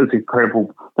 It's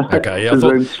incredible. Okay, yeah.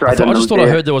 I just thought I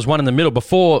heard there was one in the middle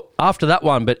after that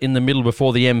one, but in the middle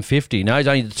before the M50. No, it's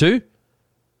only the two?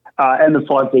 And the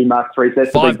 5D Mark III. So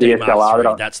that's the big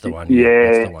DSLR. That's the one.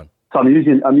 Yeah. That's the one. So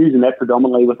I'm using that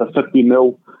predominantly with a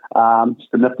 50mm, just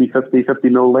a nifty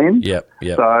 50mm lens. Yep.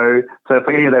 So for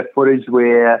any of that footage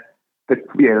where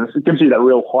it gives you that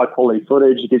real high quality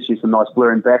footage. It gives you some nice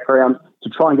blur in background to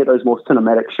try and get those more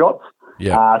cinematic shots.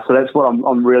 Yeah. So that's what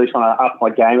I'm really trying to up my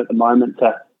game at the moment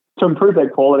to improve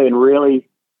that quality and really,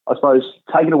 I suppose,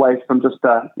 take it away from just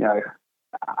a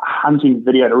hunting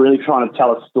video to really trying to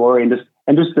tell a story and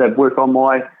just to work on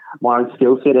my own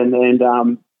skill set and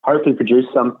hopefully produce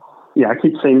some,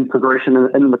 keep seeing progression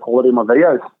in the quality of my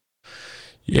videos.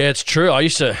 Yeah, it's true.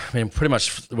 Pretty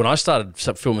much when I started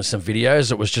filming some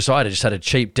videos, it was just I just had a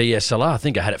cheap DSLR. I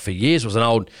think I had it for years. It was an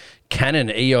old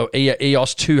Canon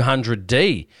EOS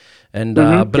 200D. And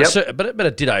but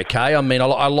it did okay. I mean,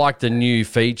 I like the new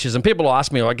features, and people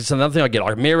ask me, like, it's another thing I get,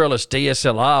 like mirrorless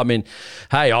DSLR. I mean,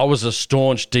 hey, I was a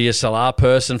staunch DSLR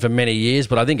person for many years,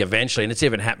 but I think eventually, and it's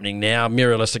even happening now,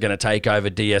 mirrorless are going to take over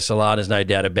DSLR. There's no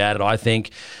doubt about it. I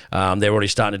think they're already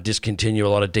starting to discontinue a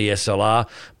lot of DSLR.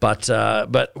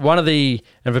 But one of the,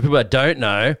 and for people that don't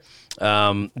know,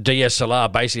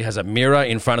 DSLR basically has a mirror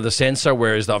in front of the sensor,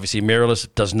 whereas obviously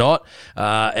mirrorless does not.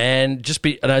 And just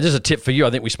a tip for you. I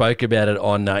think we spoke about it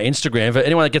on Instagram. For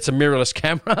anyone that gets a mirrorless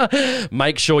camera,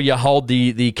 make sure you hold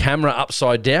the camera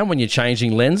upside down when you're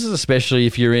changing lenses, especially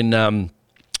if you're in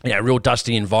real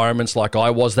dusty environments like I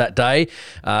was that day,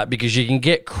 because you can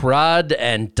get crud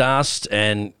and dust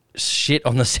and shit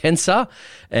on the sensor,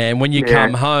 and when you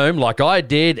come home like I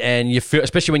did, and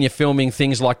especially when you're filming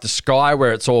things like the sky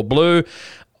where it's all blue,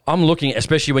 I'm looking,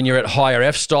 especially when you're at higher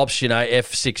f-stops,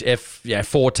 f6,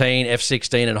 f14,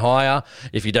 f16 and higher.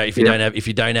 If you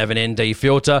don't have an ND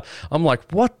filter, I'm like,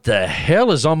 what the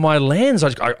hell is on my lens?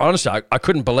 I honestly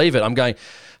couldn't believe it. I'm going,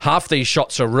 half these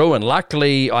shots are ruined.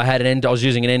 Luckily, I was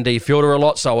using an ND filter a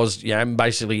lot, so I was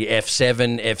basically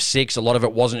f7, f6. A lot of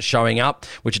it wasn't showing up,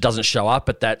 which it doesn't show up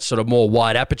at that sort of more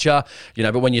wide aperture,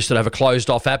 but when you sort of have a closed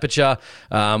off aperture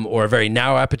or a very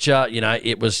narrow aperture,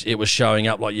 it was showing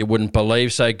up like you wouldn't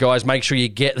believe. So guys, make sure you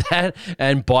get that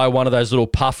and buy one of those little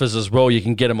puffers as well. You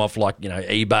can get them off like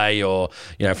eBay or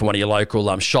from one of your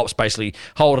local shops. Basically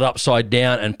hold it upside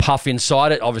down and puff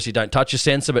inside it. Obviously don't touch your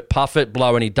sensor, but puff it,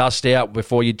 blow any dust out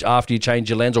after you change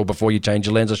your lens, or before you change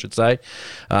your lens I should say,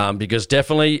 because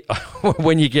definitely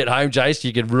when you get home, Jace,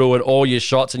 you could ruin all your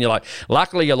shots. And you're like,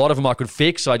 luckily a lot of them I could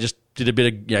fix. I just did a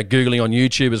bit of Googling on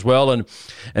YouTube as well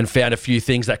and found a few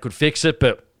things that could fix it,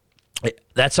 but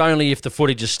that's only if the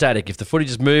footage is static. If the footage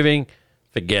is moving,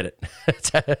 forget it.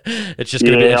 It's just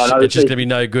going to be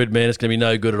no good, man. It's going to be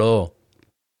no good at all.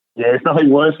 Yeah, it's nothing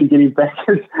worse than getting back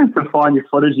to find your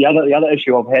footage. The other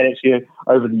issue I've had actually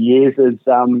over the years is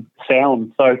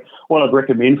sound. So what I'd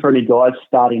recommend for any guys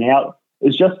starting out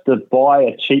is just to buy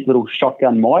a cheap little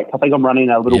shotgun mic. I think I'm running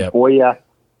a little Boya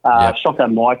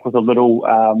shotgun mic with a little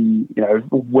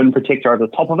wind protector over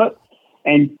the top of it.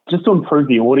 And just to improve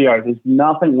the audio, there's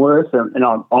nothing worse, and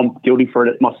I'm guilty for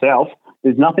it myself,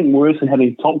 there's nothing worse than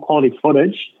having top quality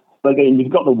footage, but then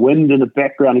you've got the wind in the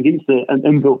background against an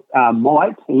inbuilt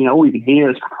mic, and all you can hear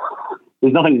is,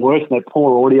 there's nothing worse than that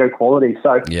poor audio quality.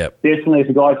 So definitely, if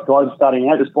the guys are starting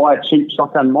out, just buy a cheap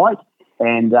shotgun mic,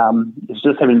 and it's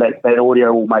just having that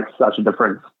audio will make such a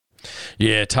difference.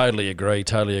 Yeah, totally agree.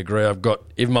 I've got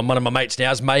even one of my mates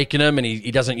now is making them, and he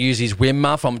doesn't use his wind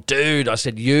muff. I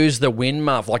said use the wind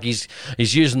muff. Like he's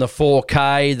using the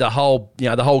 4K, the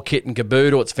whole kit and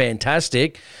caboodle. It's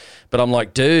fantastic, but I'm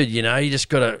like, dude, you just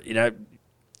got to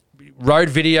Rode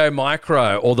Video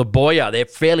Micro or the Boya, they're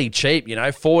fairly cheap,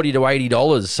 $40 to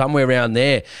 $80, somewhere around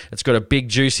there. It's got a big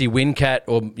juicy wind cat,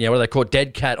 or what do they call it,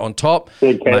 dead cat on top.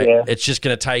 Dead cat, mate, it's just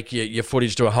going to take your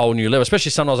footage to a whole new level.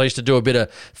 Especially sometimes I used to do a bit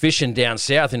of fishing down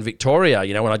south in Victoria,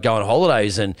 when I'd go on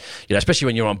holidays, and especially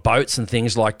when you're on boats and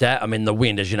things like that. I mean, the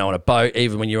wind, as you know, on a boat,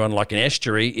 even when you're on like an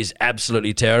estuary, is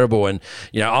absolutely terrible. And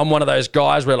I'm one of those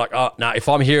guys where like, oh no, if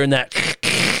I'm hearing that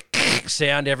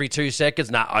sound every 2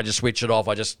 seconds, I just switch it off.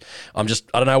 I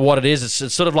don't know what it is.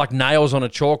 It's sort of like nails on a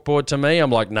chalkboard to me.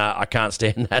 I'm like, I can't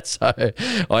stand that. So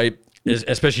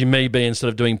especially me being sort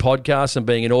of doing podcasts and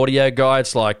being an audio guy,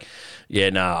 it's like,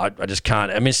 I just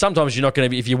can't. I mean, sometimes you're not going to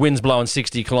be, if your wind's blowing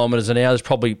 60 kilometres an hour, there's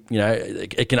probably,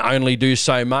 it can only do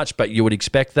so much, but you would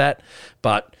expect that.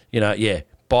 But,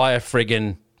 buy a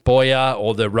friggin' Boya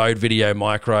or the Rode Video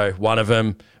Micro, one of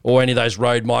them, or any of those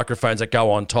Rode microphones that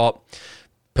go on top.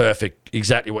 Perfect.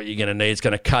 Exactly what you're going to need. It's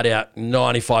going to cut out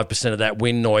 95% of that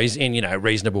wind noise in,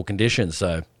 reasonable conditions.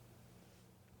 So,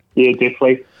 yeah,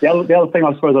 definitely. The other thing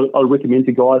I suppose I would recommend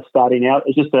to guys starting out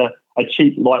is just a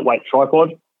cheap, lightweight tripod,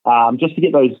 just to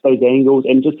get those angles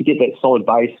and just to get that solid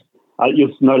base.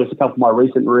 You'll notice a couple of my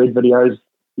recent Red videos,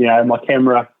 my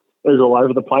camera is all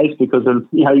over the place because of,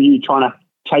 you trying to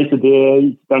chase a deer,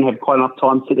 you don't have quite enough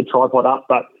time to set the tripod up,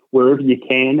 but wherever you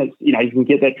can, it's, you can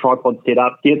get that tripod set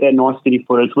up, get that nice steady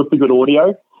footage with the good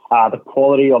audio. The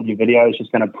quality of your video is just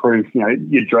going to improve,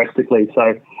 you drastically. So,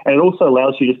 and it also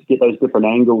allows you just to get those different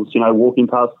angles, walking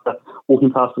past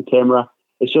the camera.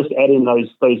 It's just adding those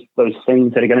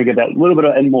things that are going to give that little bit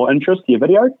of more interest to your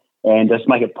video and just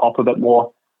make it pop a bit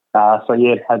more. A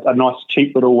nice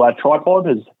cheap little tripod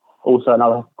is also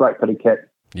another great bit of kit.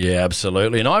 Yeah,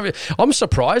 absolutely. And I'm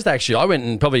surprised, actually. I went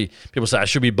and probably people say I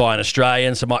should be buying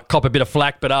Australian, so I might cop a bit of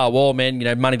flack, but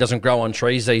man, money doesn't grow on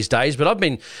trees these days. But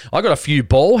I got a few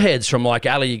ball heads from like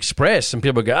AliExpress, and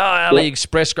people go,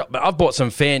 AliExpress. I've bought some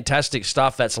fantastic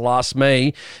stuff that's last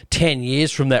me 10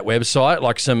 years from that website,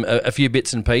 like a few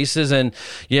bits and pieces. And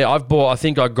yeah, I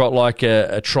got like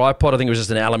a tripod. I think it was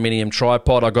just an aluminium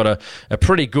tripod. I got a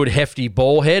pretty good hefty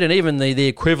ball head, and even the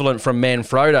equivalent from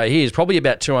Manfrotto here is probably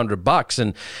about $200.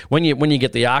 And when you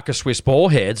get the Arca Swiss ball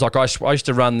heads, like I used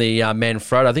to run the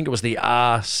Manfrotto, I think it was the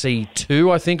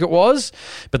RC2, I think it was.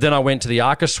 But then I went to the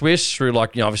Arca Swiss through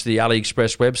obviously the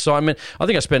AliExpress website. I mean, I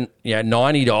think I spent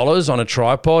 $90 on a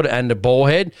tripod and a ball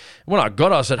head. When I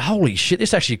got it, I said, holy shit,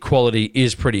 this actually quality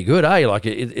is pretty good, eh? Like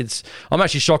it's I'm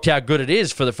actually shocked how good it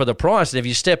is for the price. And if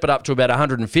you step it up to about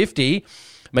 $150,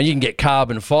 I mean, you can get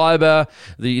carbon fiber.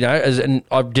 And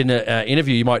I did an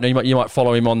interview. You might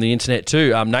follow him on the internet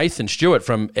too. Nathan Stewart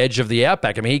from Edge of the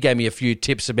Outback. I mean, he gave me a few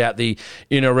tips about the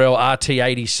Inarel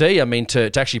RT80C. I mean,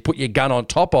 to actually put your gun on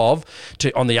top of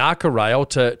on the Arca rail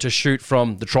to shoot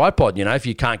from the tripod. If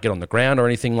you can't get on the ground or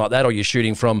anything like that, or you're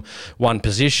shooting from one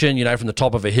position, from the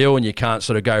top of a hill, and you can't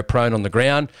sort of go prone on the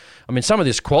ground. I mean, some of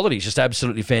this quality is just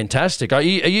absolutely fantastic. Are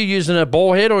you using a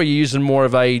ball head, or are you using more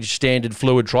of a standard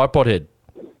fluid tripod head?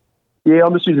 Yeah,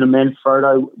 I'm just using a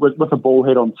Manfrotto with a ball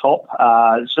head on top.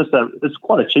 It's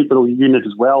quite a cheap little unit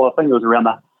as well. I think it was around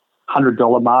the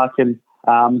 $100 mark, and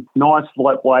nice,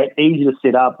 lightweight, easy to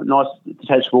set up, nice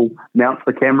detachable mount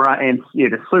for the camera, and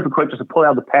they're super quick just to pull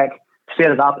out the pack,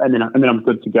 set it up, and then I'm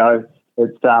good to go.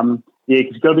 It's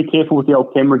you've got to be careful with the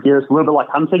old camera gear. It's a little bit like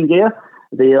hunting gear.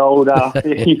 The old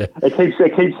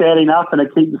it keeps adding up and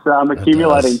it keeps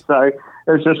accumulating. So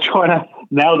it's just trying to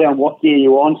nail down what gear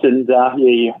you want, and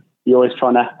you're always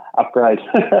trying to upgrade.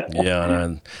 Yeah, I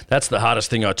know. That's the hardest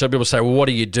thing. I tell people, say, well, what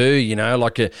do you do?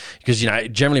 Because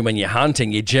generally when you're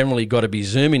hunting, you generally got to be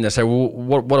zooming. They say, well,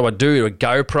 what do I do? A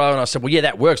GoPro? And I said, well, yeah,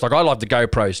 that works. Like, I love the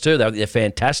GoPros too. They're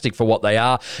fantastic for what they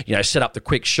are. Set up the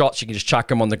quick shots. You can just chuck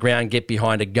them on the ground, get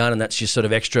behind a gun, and that's your sort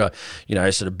of extra,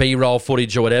 sort of B-roll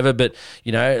footage or whatever. But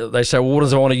they say, well, what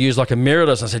does I want to use, like a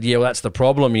mirrorless? I said, yeah, well, that's the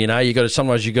problem.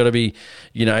 Sometimes you got to be,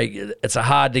 it's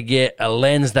hard to get a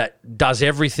lens that does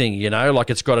everything. Like,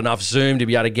 it's got enough zoom to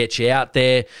be able to get you out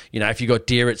there. If you got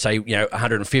deer at, say,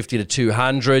 150 to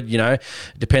 200,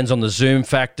 depends on the zoom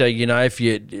factor. If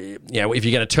you're going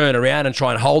to turn around and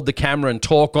try and hold the camera and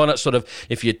talk on it, sort of,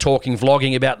 if you're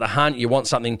vlogging about the hunt, you want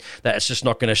something that's just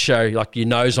not going to show like your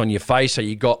nose on your face. So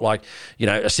you got like,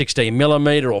 a 16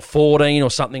 millimeter or 14 or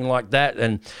something like that.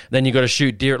 And then you got to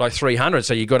shoot deer at like 300.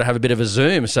 So you got to have a bit of a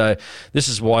zoom. So this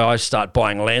is why I start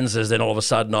buying lenses. Then all of a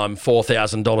sudden I'm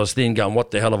 $4,000 thin going,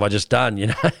 what the hell have I just done?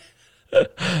 Yeah,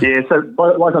 so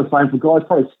like I was saying, for guys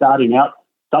probably starting out,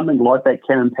 something like that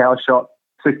Canon PowerShot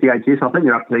 68S, I think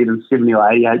they're up to even 70 or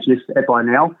 80 HS by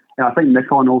now. And I think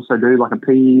Nikon also do like a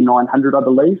P900, I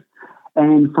believe.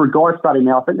 And for a guy starting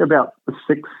out, I think they're about the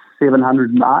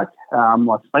 $600-700 mark,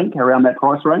 I think, around that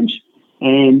price range.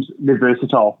 And they're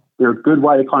versatile. They're a good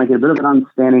way to kind of get a bit of an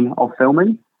understanding of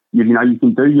filming. You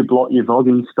can do your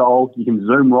vlogging style. You can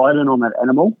zoom right in on that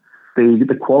animal.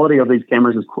 The quality of these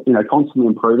cameras is constantly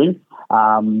improving.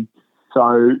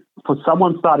 So for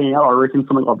someone starting out, I reckon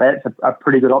something like that's a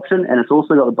pretty good option, and it's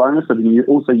also got a bonus of you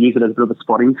also use it as a bit of a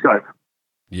spotting scope.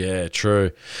 Yeah,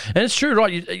 true. And it's true, right?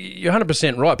 You're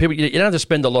 100% right. People, you don't have to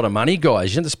spend a lot of money,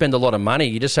 guys. You don't have to spend a lot of money.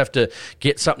 You just have to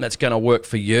get something that's going to work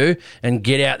for you and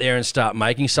get out there and start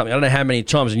making something. I don't know how many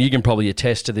times, and you can probably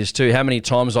attest to this too, how many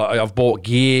times I've bought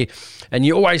gear, and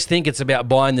you always think it's about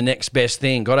buying the next best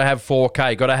thing. Got to have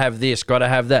 4K, got to have this, got to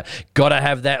have that, got to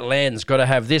have that lens, got to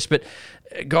have this. But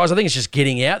guys, I think it's just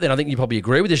getting out there, and I think you probably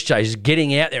agree with this, Jay, is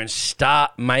getting out there and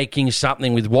start making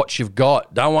something with what you've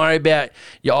got. Don't worry about,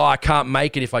 I can't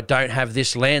make it if I don't have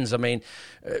this lens. I mean,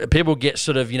 people get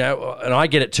sort of, and I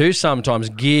get it too sometimes,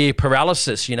 gear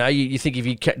paralysis. You think if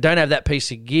you don't have that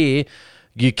piece of gear,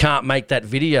 you can't make that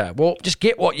video. Well, just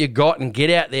get what you got and get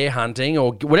out there hunting,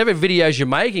 or whatever videos you're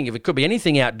making, if it could be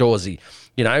anything outdoorsy,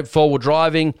 forward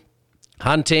driving,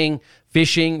 hunting,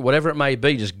 fishing, whatever it may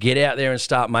be, just get out there and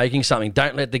start making something.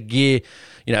 Don't let the gear,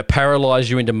 paralyze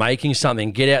you into making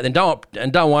something. Get out there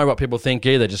and don't worry what people think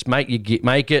either. Just make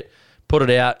it, put it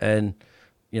out, and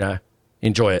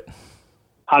enjoy it.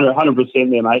 100%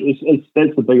 there, mate.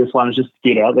 That's the biggest one. Is just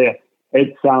get out there.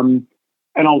 It's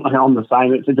and I'm the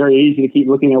same. It's very easy to keep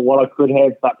looking at what I could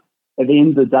have, but at the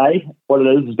end of the day, what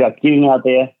it is about getting out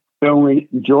there, filming,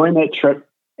 enjoying that trip,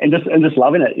 and just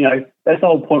loving it. That's the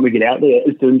whole point we get out there,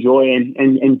 is to enjoy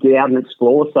and get out and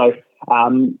explore. So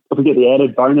if we get the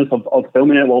added bonus of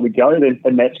filming it while we go,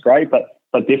 then that's great. But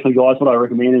definitely, guys, what I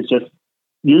recommend is just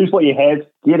use what you have,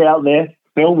 get out there,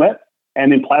 film it,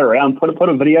 and then play around. Put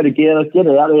a video together, get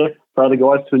it out there for other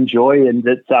guys to enjoy, and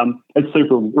it's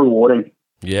super rewarding.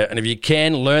 Yeah, and if you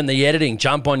can, learn the editing.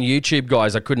 Jump on YouTube,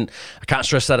 guys. I can't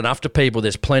stress that enough to people.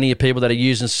 There's plenty of people that are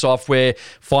using software.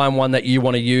 Find one that you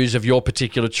want to use of your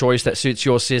particular choice that suits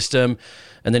your system,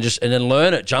 and then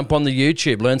learn it. Jump on the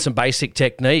YouTube, learn some basic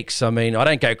techniques. I mean, I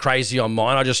don't go crazy on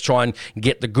mine. I just try and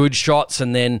get the good shots,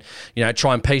 and then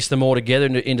try and piece them all together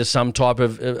into some type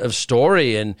of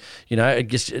story. And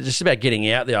it's just about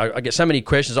getting out there. I get so many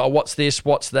questions. Oh, what's this?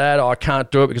 What's that? Oh, I can't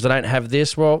do it because I don't have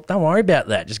this. Well, don't worry about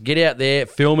that. Just get out there,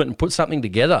 film it, and put something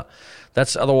together.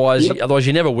 That's otherwise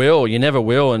you never will. You never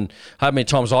will. And how many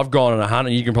times I've gone on a hunt,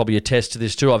 and you can probably attest to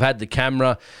this too. I've had the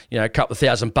camera, a couple of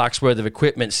 $1,000 worth of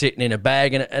equipment sitting in a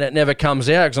bag, and it never comes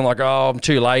out because I'm like, oh, I'm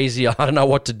too lazy. I don't know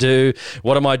what to do.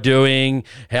 What am I doing?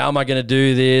 How am I going to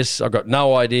do this? I've got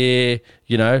no idea.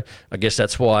 I guess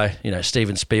that's why,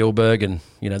 Steven Spielberg and,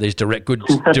 these good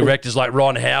directors like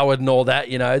Ron Howard and all that,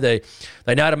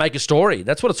 they know how to make a story.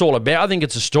 That's what it's all about. I think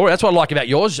it's a story. That's what I like about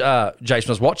yours, Jason.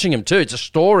 I was watching him too. It's a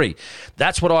story.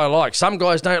 That's what I like. Some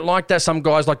guys don't like that. Some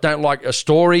guys don't like a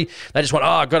story. They just want,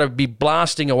 I've got to be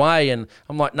blasting away. And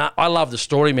I'm like, nah, I love the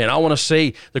story, man. I want to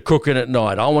see the cooking at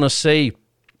night. I want to see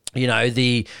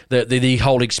the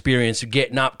whole experience of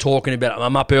getting up, talking about it.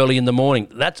 I'm up early in the morning.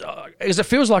 That's because it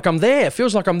feels like I'm there. It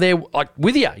feels like I'm there, like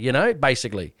with you,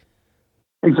 basically.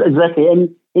 Exactly.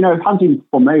 And, hunting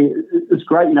for me is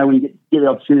great, when you get the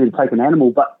opportunity to take an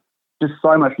animal, but just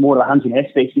so much more to the hunting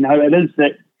aspect. It is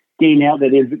that getting out there.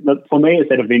 For me, it's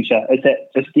that adventure. It's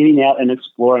that just getting out and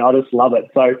exploring. I just love it.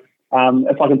 So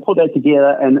if I can put that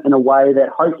together in a way that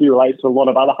hopefully relates to a lot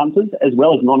of other hunters as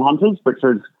well as non-hunters, which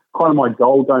is kind of my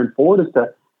goal going forward, is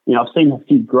to, I've seen a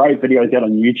few great videos out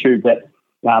on YouTube that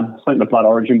I think the Blood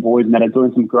Origin boys and that are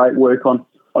doing some great work on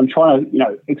trying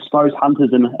to, expose hunters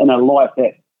in a light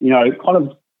that, kind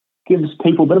of gives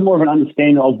people a bit more of an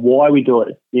understanding of why we do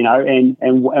it,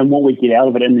 and what we get out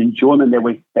of it and the enjoyment that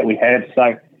we have.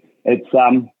 So it's,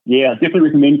 I definitely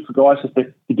recommend for guys just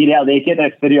to get out there, get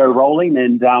that video rolling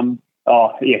and, don't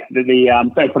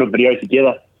put a video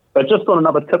together. But just on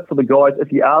another tip for the guys,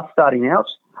 if you are starting out,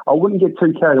 I wouldn't get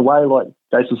too carried away, like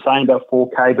Jason was saying about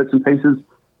 4K bits and pieces.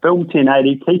 Film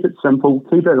 1080, keep it simple,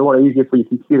 keep it a lot easier for your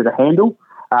computer to handle.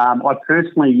 I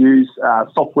personally use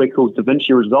software called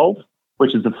DaVinci Resolve,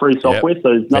 which is a free software,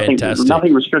 so there's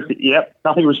nothing restricted.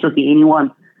 Nothing restricting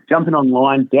anyone jumping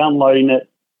online, downloading it.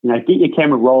 Get your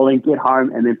camera rolling, get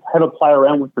home, and then have a play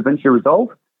around with DaVinci Resolve.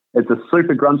 It's a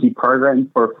super grunty program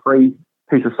for a free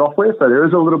piece of software, so there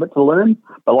is a little bit to learn.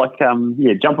 But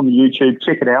jump on the YouTube,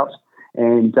 check it out.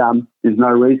 And there's no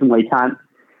reason why you can't,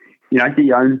 get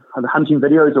your own hunting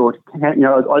videos, or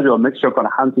I do a mixture of kind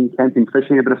of hunting, camping,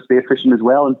 fishing, a bit of spear fishing as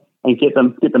well, and get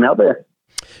them out there.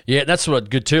 Yeah, that's what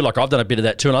good too. Like I've done a bit of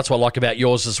that too, and that's what I like about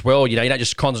yours as well. You don't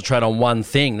just concentrate on one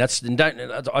thing. I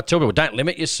tell people, don't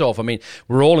limit yourself. I mean,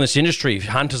 we're all in this industry.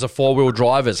 Hunters are 4-wheel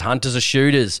drivers. Hunters are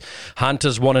shooters.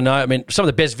 Hunters want to know. I mean, some of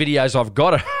the best videos I've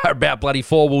got are about bloody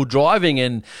 4-wheel driving,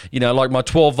 and like my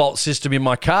 12-volt system in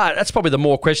my car. That's probably the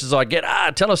more questions I get.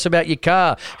 Tell us about your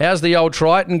car. How's the old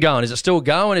Triton going? Is it still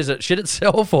going? Is it shit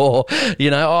itself? Or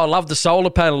I love the solar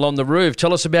panel on the roof.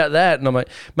 Tell us about that. And I'm like,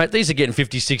 mate, these are getting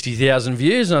 50, 60,000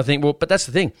 views. And I think, well, but that's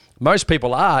the thing. Most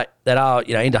people that are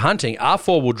into hunting are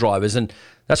 4-wheel drivers, and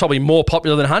that's probably more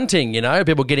popular than hunting.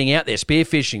 People getting out there,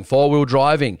 spearfishing, 4-wheel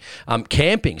driving,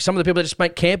 camping. Some of the people that just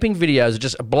make camping videos are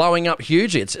just blowing up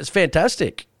hugely. It's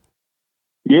fantastic.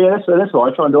 Yeah, so that's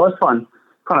what I try and do. I try and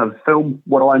kind of film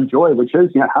what I enjoy, which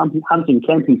is hunting,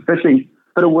 camping, fishing,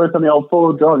 bit of work on the old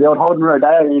 4-wheel drive, the old Holden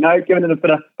Rodeo. Giving it a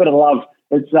bit of love.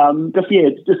 It's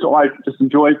I just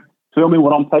enjoy filming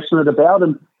what I'm passionate about,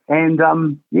 and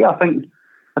I think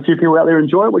a few people out there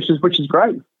enjoy it, which is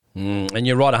great. And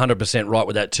you're right, 100% right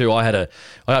with that too. I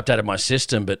updated my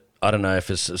system, but I don't know if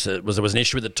there was an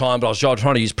issue at the time, but I was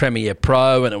trying to use Premiere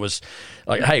Pro, and it was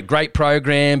like, hey, great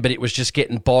program, but it was just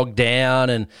getting bogged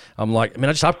down. And I'm like,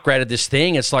 I just upgraded this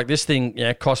thing. It's like this thing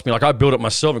cost me, like I built it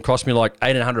myself, it cost me like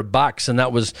 $1,800, and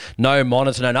that was no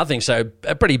monitor, no nothing. So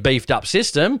a pretty beefed up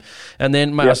system. And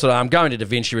then I said, I'm going to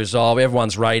DaVinci Resolve.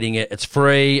 Everyone's rating it. It's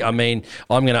free. I mean,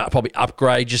 I'm going to probably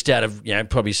upgrade just out of,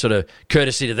 probably sort of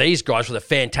courtesy to these guys for the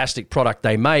fantastic product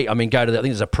they make. I mean, go to I think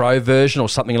there's a pro version or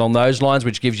something along those lines,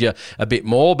 which gives you a bit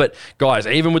more. But guys,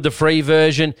 even with the free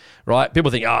version, right,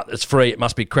 people think, it's free, it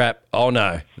must be crap. Oh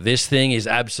no, this thing is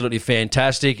absolutely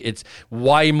fantastic. It's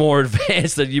way more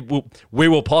advanced than we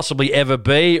will possibly ever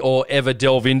be or ever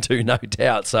delve into, no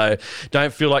doubt. So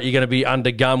don't feel like you're going to be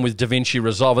undergun with DaVinci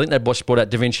Resolve. I think they just brought out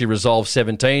DaVinci Resolve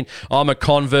 17. I'm a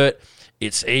convert.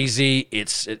 It's easy.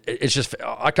 It's just,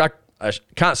 I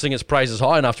can't sing its praises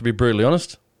high enough, to be brutally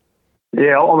honest.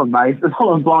 Yeah, I'm amazed.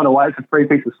 I'm blown away. It's a free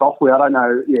piece of software. I don't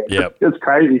know. Yeah, it's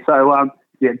crazy. So,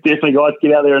 definitely, guys,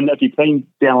 get out there, and if you can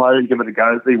download it and give it a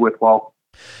go, it'll be worthwhile.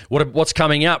 What's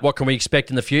coming up? What can we expect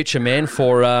in the future, man,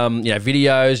 for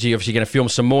videos? You're obviously going to film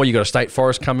some more. You've got a state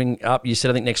forest coming up, you said,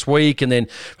 I think, next week, and then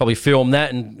probably film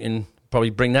that and probably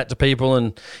bring that to people.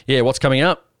 And, what's coming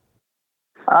up?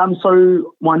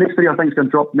 So my next video I think is going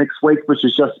to drop next week, which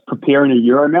is just preparing a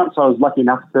Euro mount. So I was lucky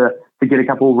enough to get a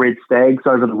couple of red stags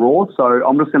over the raw. So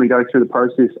I'm just going to go through the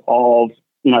process of,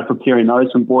 preparing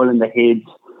those, from boiling the heads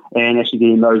and actually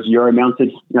getting those Euro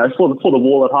mounted, for the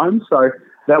wall at home. So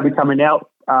that'll be coming out.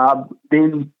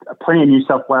 Then plenty of New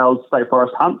South Wales State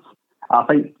Forest hunts. I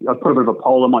think I put a bit of a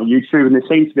poll on my YouTube, and there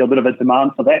seems to be a bit of a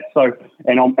demand for that. So,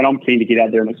 and I'm keen to get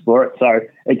out there and explore it. So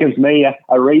it gives me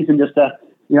a reason just to,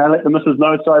 let the missus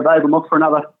know. Sorry, babe, I'm off for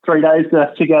another 3 days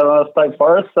to check out State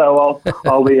Forest. So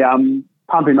I'll be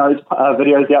pumping those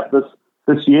videos out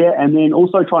this year, and then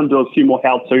also trying to do a few more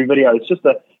how-to videos just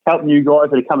to help new guys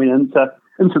that are coming into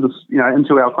this,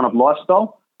 into our kind of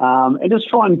lifestyle, and just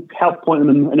try and help point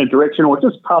them in a direction, or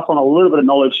just pass on a little bit of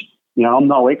knowledge. I'm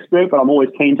no expert, but I'm always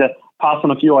keen to pass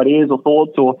on a few ideas or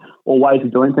thoughts or ways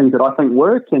of doing things that I think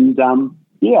work. And I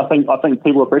think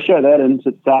people appreciate that, and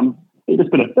it's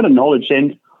just a bit of knowledge.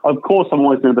 And of course, I'm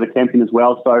always doing a bit of camping as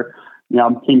well. So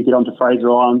I'm keen to get onto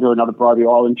Fraser Island, do another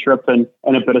Bribie Island trip, and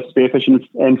a bit of spearfishing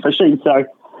and fishing. So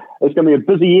it's going to be a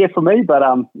busy year for me, but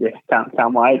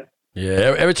can't wait.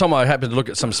 Yeah, every time I happen to look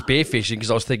at some spearfishing,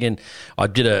 because I was thinking, I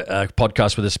did a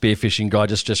podcast with a spearfishing guy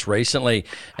just recently,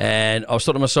 and I was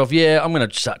thought to myself, I'm going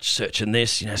to start searching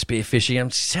this, spearfishing.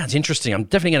 It sounds interesting. I'm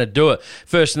definitely going to do it.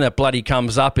 First thing that bloody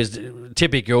comes up is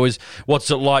typical is, what's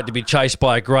it like to be chased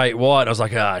by a great white? I was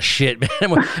like, shit, man.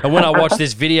 And when I watched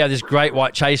this video, this great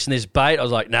white chasing this bait, I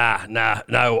was like, no, I'm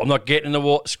not getting in the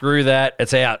water. Screw that.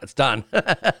 It's out. It's done.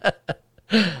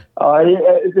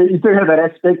 You do have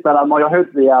that aspect, but I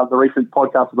heard the recent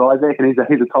podcast with Isaac, and he's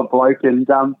a top bloke. And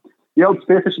the old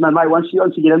spearfishing, mate, once you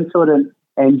get into it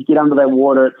and you get under that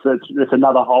water, it's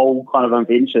another whole kind of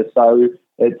adventure. So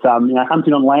it's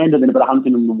hunting on land and then a bit of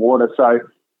hunting in the water. So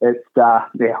it's I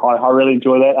really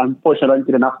enjoy that. Unfortunately, I don't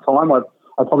get enough time. I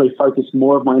probably focus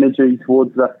more of my energy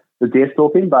towards the deer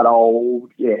stalking, but I'll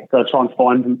got to try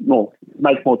and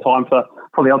make more time for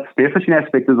the old spearfishing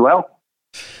aspect as well.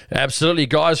 Absolutely,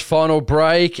 guys. Final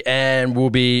break, and we'll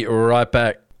be right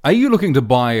back. Are you looking to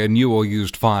buy a new or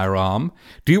used firearm?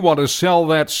 Do you want to sell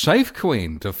that Safe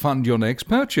Queen to fund your next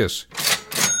purchase?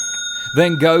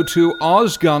 Then go to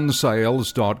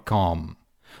ozgunsales.com.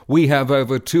 We have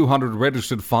over 200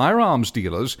 registered firearms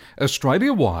dealers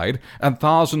Australia-wide and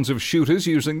thousands of shooters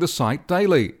using the site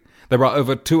daily. There are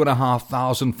over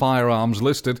 2,500 firearms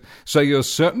listed, so you're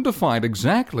certain to find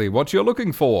exactly what you're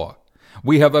looking for.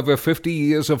 We have over 50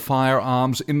 years of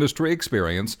firearms industry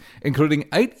experience, including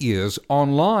 8 years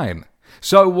online.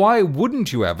 So why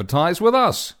wouldn't you advertise with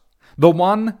us? The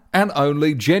one and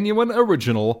only genuine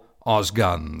original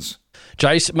Ozguns.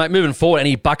 Jace, mate, moving forward,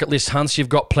 any bucket list hunts you've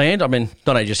got planned? I mean,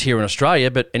 not only just here in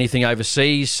Australia, but anything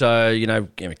overseas. So,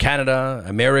 Canada,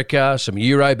 America, some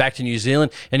Euro, back to New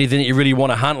Zealand. Anything that you really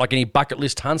want to hunt, like any bucket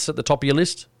list hunts at the top of your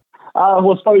list?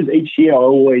 Well, I suppose each year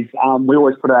we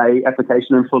always put a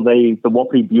application in for the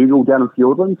Wapiti Bugle down in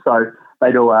Fiordland. So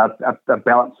they do a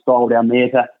ballot style down there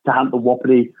to hunt the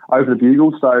Wapiti over the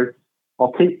Bugle. So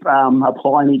I'll keep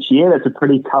applying each year. That's a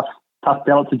pretty tough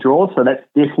ballot to draw. So that's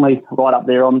definitely right up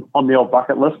there on the old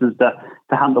bucket list, is to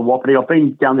hunt the Wapiti. I've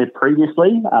been down there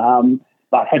previously,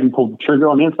 but haven't pulled the trigger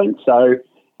on anything. So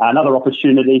another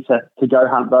opportunity to go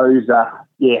hunt those,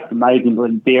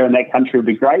 amazing deer in that country would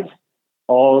be great.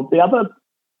 The other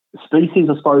species,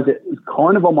 I suppose, that is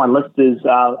kind of on my list is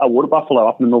a water buffalo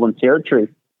up in the Northern Territory.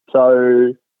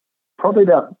 So probably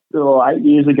about 8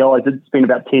 years ago, I did spend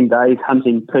about 10 days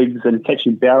hunting pigs and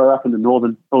catching barra up in the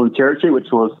Northern Territory,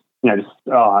 which was just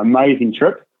amazing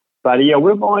trip. But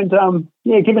wouldn't mind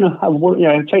giving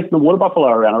chasing the water buffalo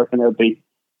around. I reckon that would be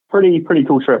pretty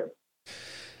cool trip.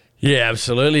 Yeah,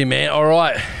 absolutely, man. All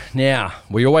right, now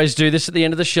we always do this at the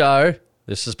end of the show.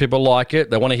 This is, people like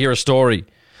it. They want to hear a story.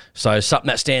 So something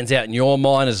that stands out in your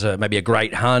mind as maybe a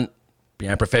great hunt,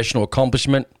 professional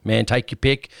accomplishment. Man, take your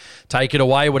pick. Take it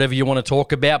away, whatever you want to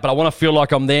talk about. But I want to feel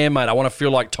like I'm there, mate. I want to feel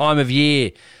like time of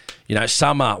year,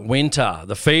 summer, winter,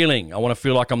 the feeling. I want to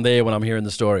feel like I'm there when I'm hearing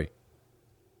the story.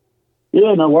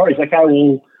 Yeah, no worries. Okay,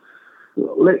 well,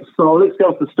 let's go with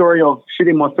the story of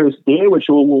shooting my first deer, which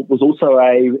was also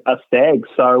a stag.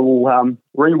 So we'll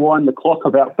rewind the clock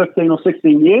about 15 or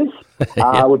 16 years.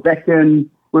 Yeah. We're back in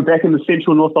the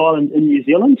central North Island in New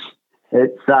Zealand.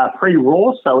 It's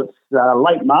pre-raw, so it's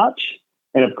late March,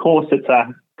 and of course it's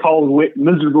a cold, wet,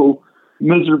 miserable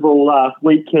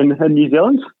week in New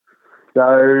Zealand.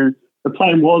 So the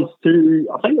plan was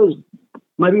I think it was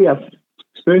maybe a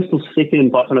first or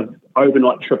second kind of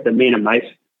overnight trip that me and a mate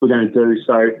were going to do.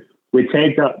 So we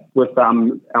tagged up with our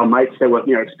mates that were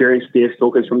experienced deer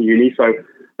stalkers from uni, so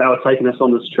they were taking us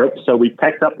on this trip. So we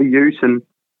packed up the ute and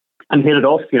headed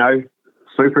off,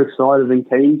 super excited and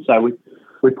keen. So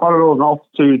we potted off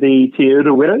to the Te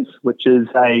Uruweras, which is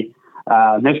a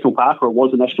national park, or it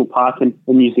was a national park in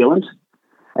New Zealand.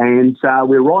 And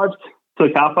we arrived to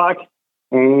the car park,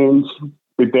 and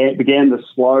we began the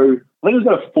slow, I think it was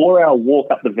about a 4-hour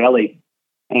walk up the valley.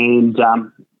 And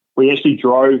we actually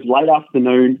drove late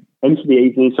afternoon into the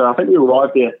evening. So I think we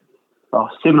arrived there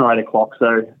 7 or 8 o'clock.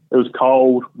 So it was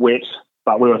cold, wet,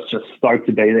 but we were just stoked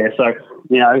to be there. So,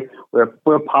 we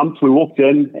were pumped. We walked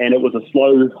in and it was a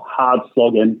slow, hard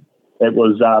slog in. It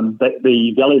was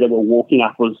the valley that we were walking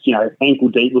up was, ankle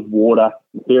deep with water,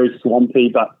 very swampy.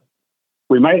 But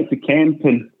we made it to camp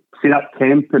and set up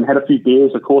camp and had a few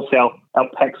beers. Of course, our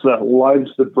packs were loaded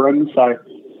to the brim. So,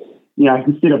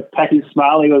 instead of packing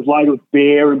smartly, it was loaded with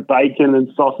beer and bacon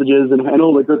and sausages and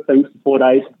all the good things for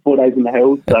 4 days in the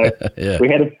hills. So yeah. we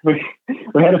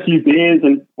had a few beers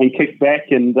and kicked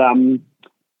back, and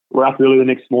we're up early the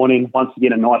next morning. Once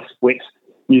again, a nice wet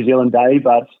New Zealand day,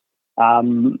 but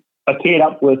I paired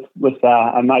up with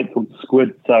a mate called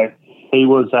Squid. So he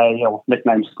was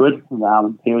nicknamed Squid. He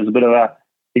was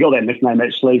he got that nickname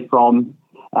actually from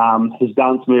his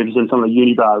dance moves in some of the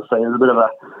uni bars. So he was a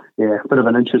bit of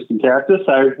an interesting character.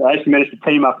 So I actually managed to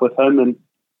team up with him, and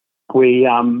I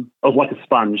was like a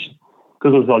sponge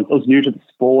because I was new to the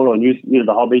sport or new to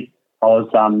the hobby. I was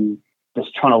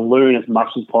just trying to learn as much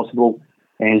as possible,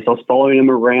 and so I was following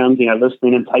him around,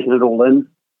 listening and taking it all in.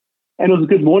 And it was a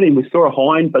good morning. We saw a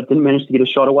hind, but didn't manage to get a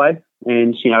shot away.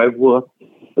 And it was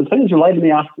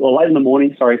late in the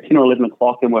morning, 10 or 11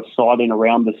 o'clock, and we're sidling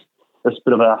around this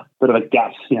bit of a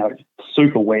gut,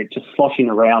 super wet, just sloshing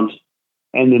around.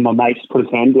 And then my mate just put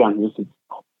his hand down. He said,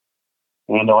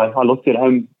 and I looked at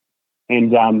him,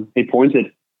 and he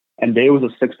pointed, and there was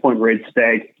a 6-point red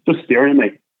stag just staring at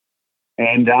me.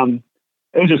 And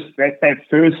it was just that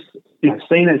first,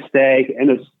 seeing that stag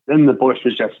in the bush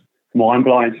was just mind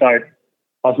blowing. So I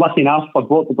was lucky enough. I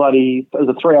brought it was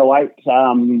a 308. I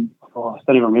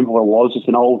don't even remember what it was. Just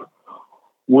an old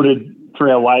wooded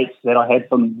 308 that I had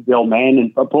from the old man,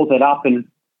 and I brought that up and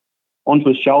onto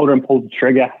his shoulder and pulled the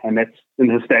trigger, and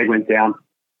the stag went down.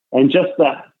 And just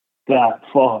the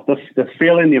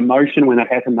feeling, the emotion when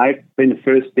that happened, mate, being the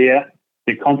first there,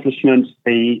 the accomplishment,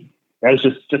 it was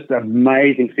just an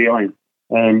amazing feeling.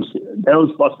 And that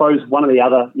was, I suppose, one of the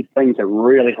other things that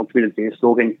really helped me to deer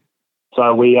stalking.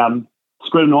 So we,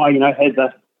 Squid and I,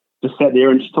 just sat there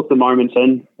and just took the moment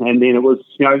in, and then it was,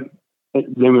 then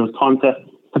it was time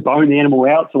to bone the animal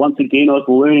out. So once again, I was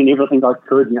learning everything I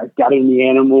could, gutting the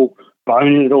animal,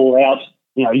 boning it all out,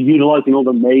 utilising all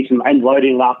the meat and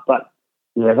loading it up. But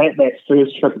that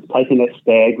first trip of taking that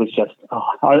stag was just,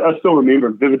 I still remember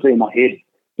it vividly in my head,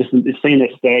 just seeing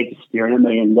that stag just staring at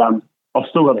me. And I've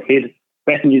still got the head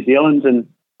back in New Zealand, and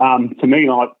to me,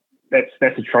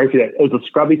 that's a trophy. It was a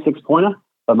scrubby 6-pointer,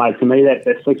 but mate, to me, that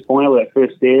 6-pointer with that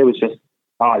first deer was just,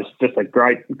 it's just a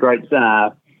great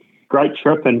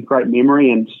trip and great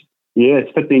memory. And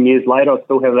it's 15 years later, I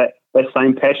still have that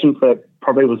same passion for it.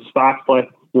 Probably was sparked by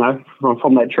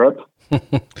from that trip.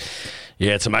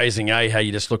 Yeah, it's amazing, how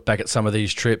you just look back at some of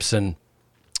these trips and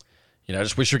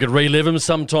just wish we could relive them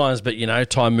sometimes. But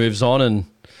time moves on, and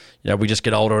we just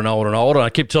get older and older and older. And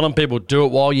I keep telling people, do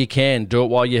it while you can, do it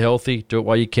while you're healthy, do it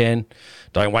while you can.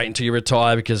 Don't wait until you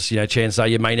retire, because chances are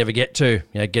you may never get to.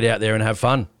 Get out there and have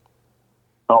fun.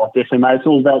 Oh, definitely, mate. It's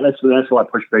all about that's why I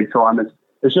push big time.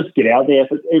 It's just get out there.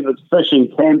 If it's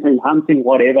fishing, camping, hunting,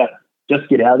 whatever, just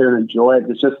get out there and enjoy it.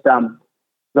 It's just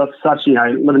that's such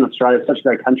living in Australia, it's such a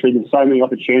great country. There's so many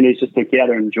opportunities just to get out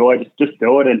there and enjoy it. Just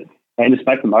do it and just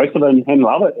make the most of it and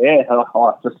love it.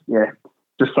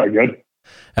 Just so good.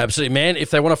 Absolutely, man.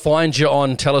 If they want to find you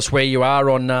tell us where you are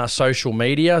on social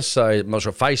media. So I'm not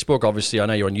sure, Facebook, obviously. I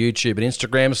know you're on YouTube and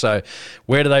Instagram. So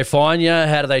where do they find you?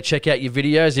 How do they check out your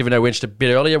videos? Even though we went a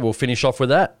bit earlier, we'll finish off with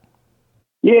that.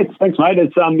 Yeah, thanks, mate.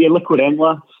 It's Liquid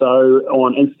Antler. So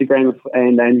on Instagram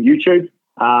and YouTube.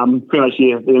 Pretty much,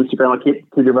 the Instagram, I keep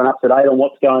everyone up to date on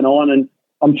what's going on, and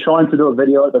I'm trying to do a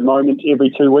video at the moment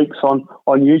every 2 weeks on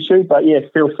YouTube. But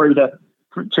feel free to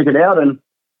check it out, and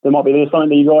there might be something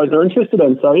that you guys are interested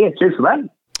in. So cheers for that.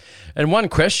 And one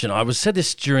question, I said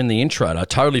this during the intro, and I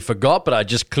totally forgot, but I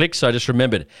just clicked, so I just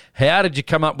remembered. How did you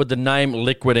come up with the name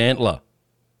Liquid Antler?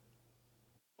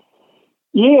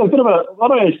 Yeah, I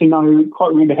don't actually quite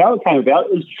remember how it came about.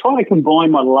 It was trying to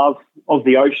combine my love of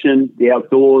the ocean, the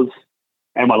outdoors,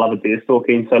 and my love of deer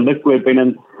stalking. So Liquid, been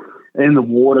in the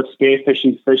water,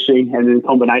 spearfishing, fishing, and then the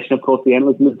combination, of course, the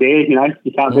antlers and the deer.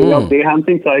 You can't do the deer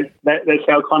hunting. So that's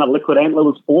how kind of Liquid Antler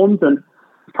was formed, and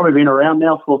it's probably been around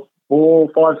now for 4,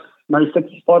 5, maybe 6,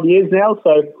 5 years now.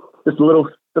 So just a little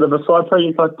bit of a side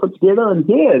project I put together, and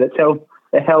that's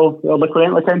how Liquid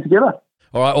Antler came together.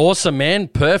 All right, awesome, man.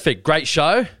 Perfect. Great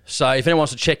show. So if anyone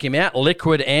wants to check him out,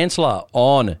 Liquid Antler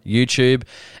on YouTube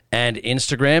and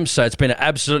Instagram. So it's been an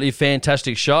absolutely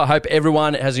fantastic show. I hope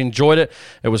everyone has enjoyed it.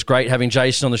 It was great having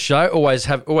Jason on the show.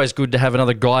 Always good to have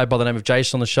another guy by the name of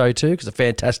Jason on the show too, because it's a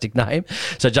fantastic name.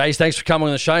 So Jace, thanks for coming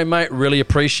on the show, mate. Really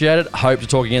appreciate it. Hope to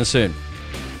talk again soon.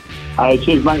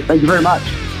 Cheers, mate. Thank you very much.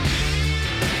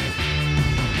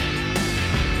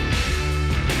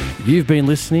 You've been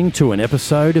listening to an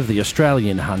episode of the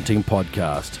Australian Hunting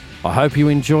Podcast. I hope you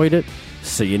enjoyed it.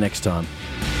 See you next time.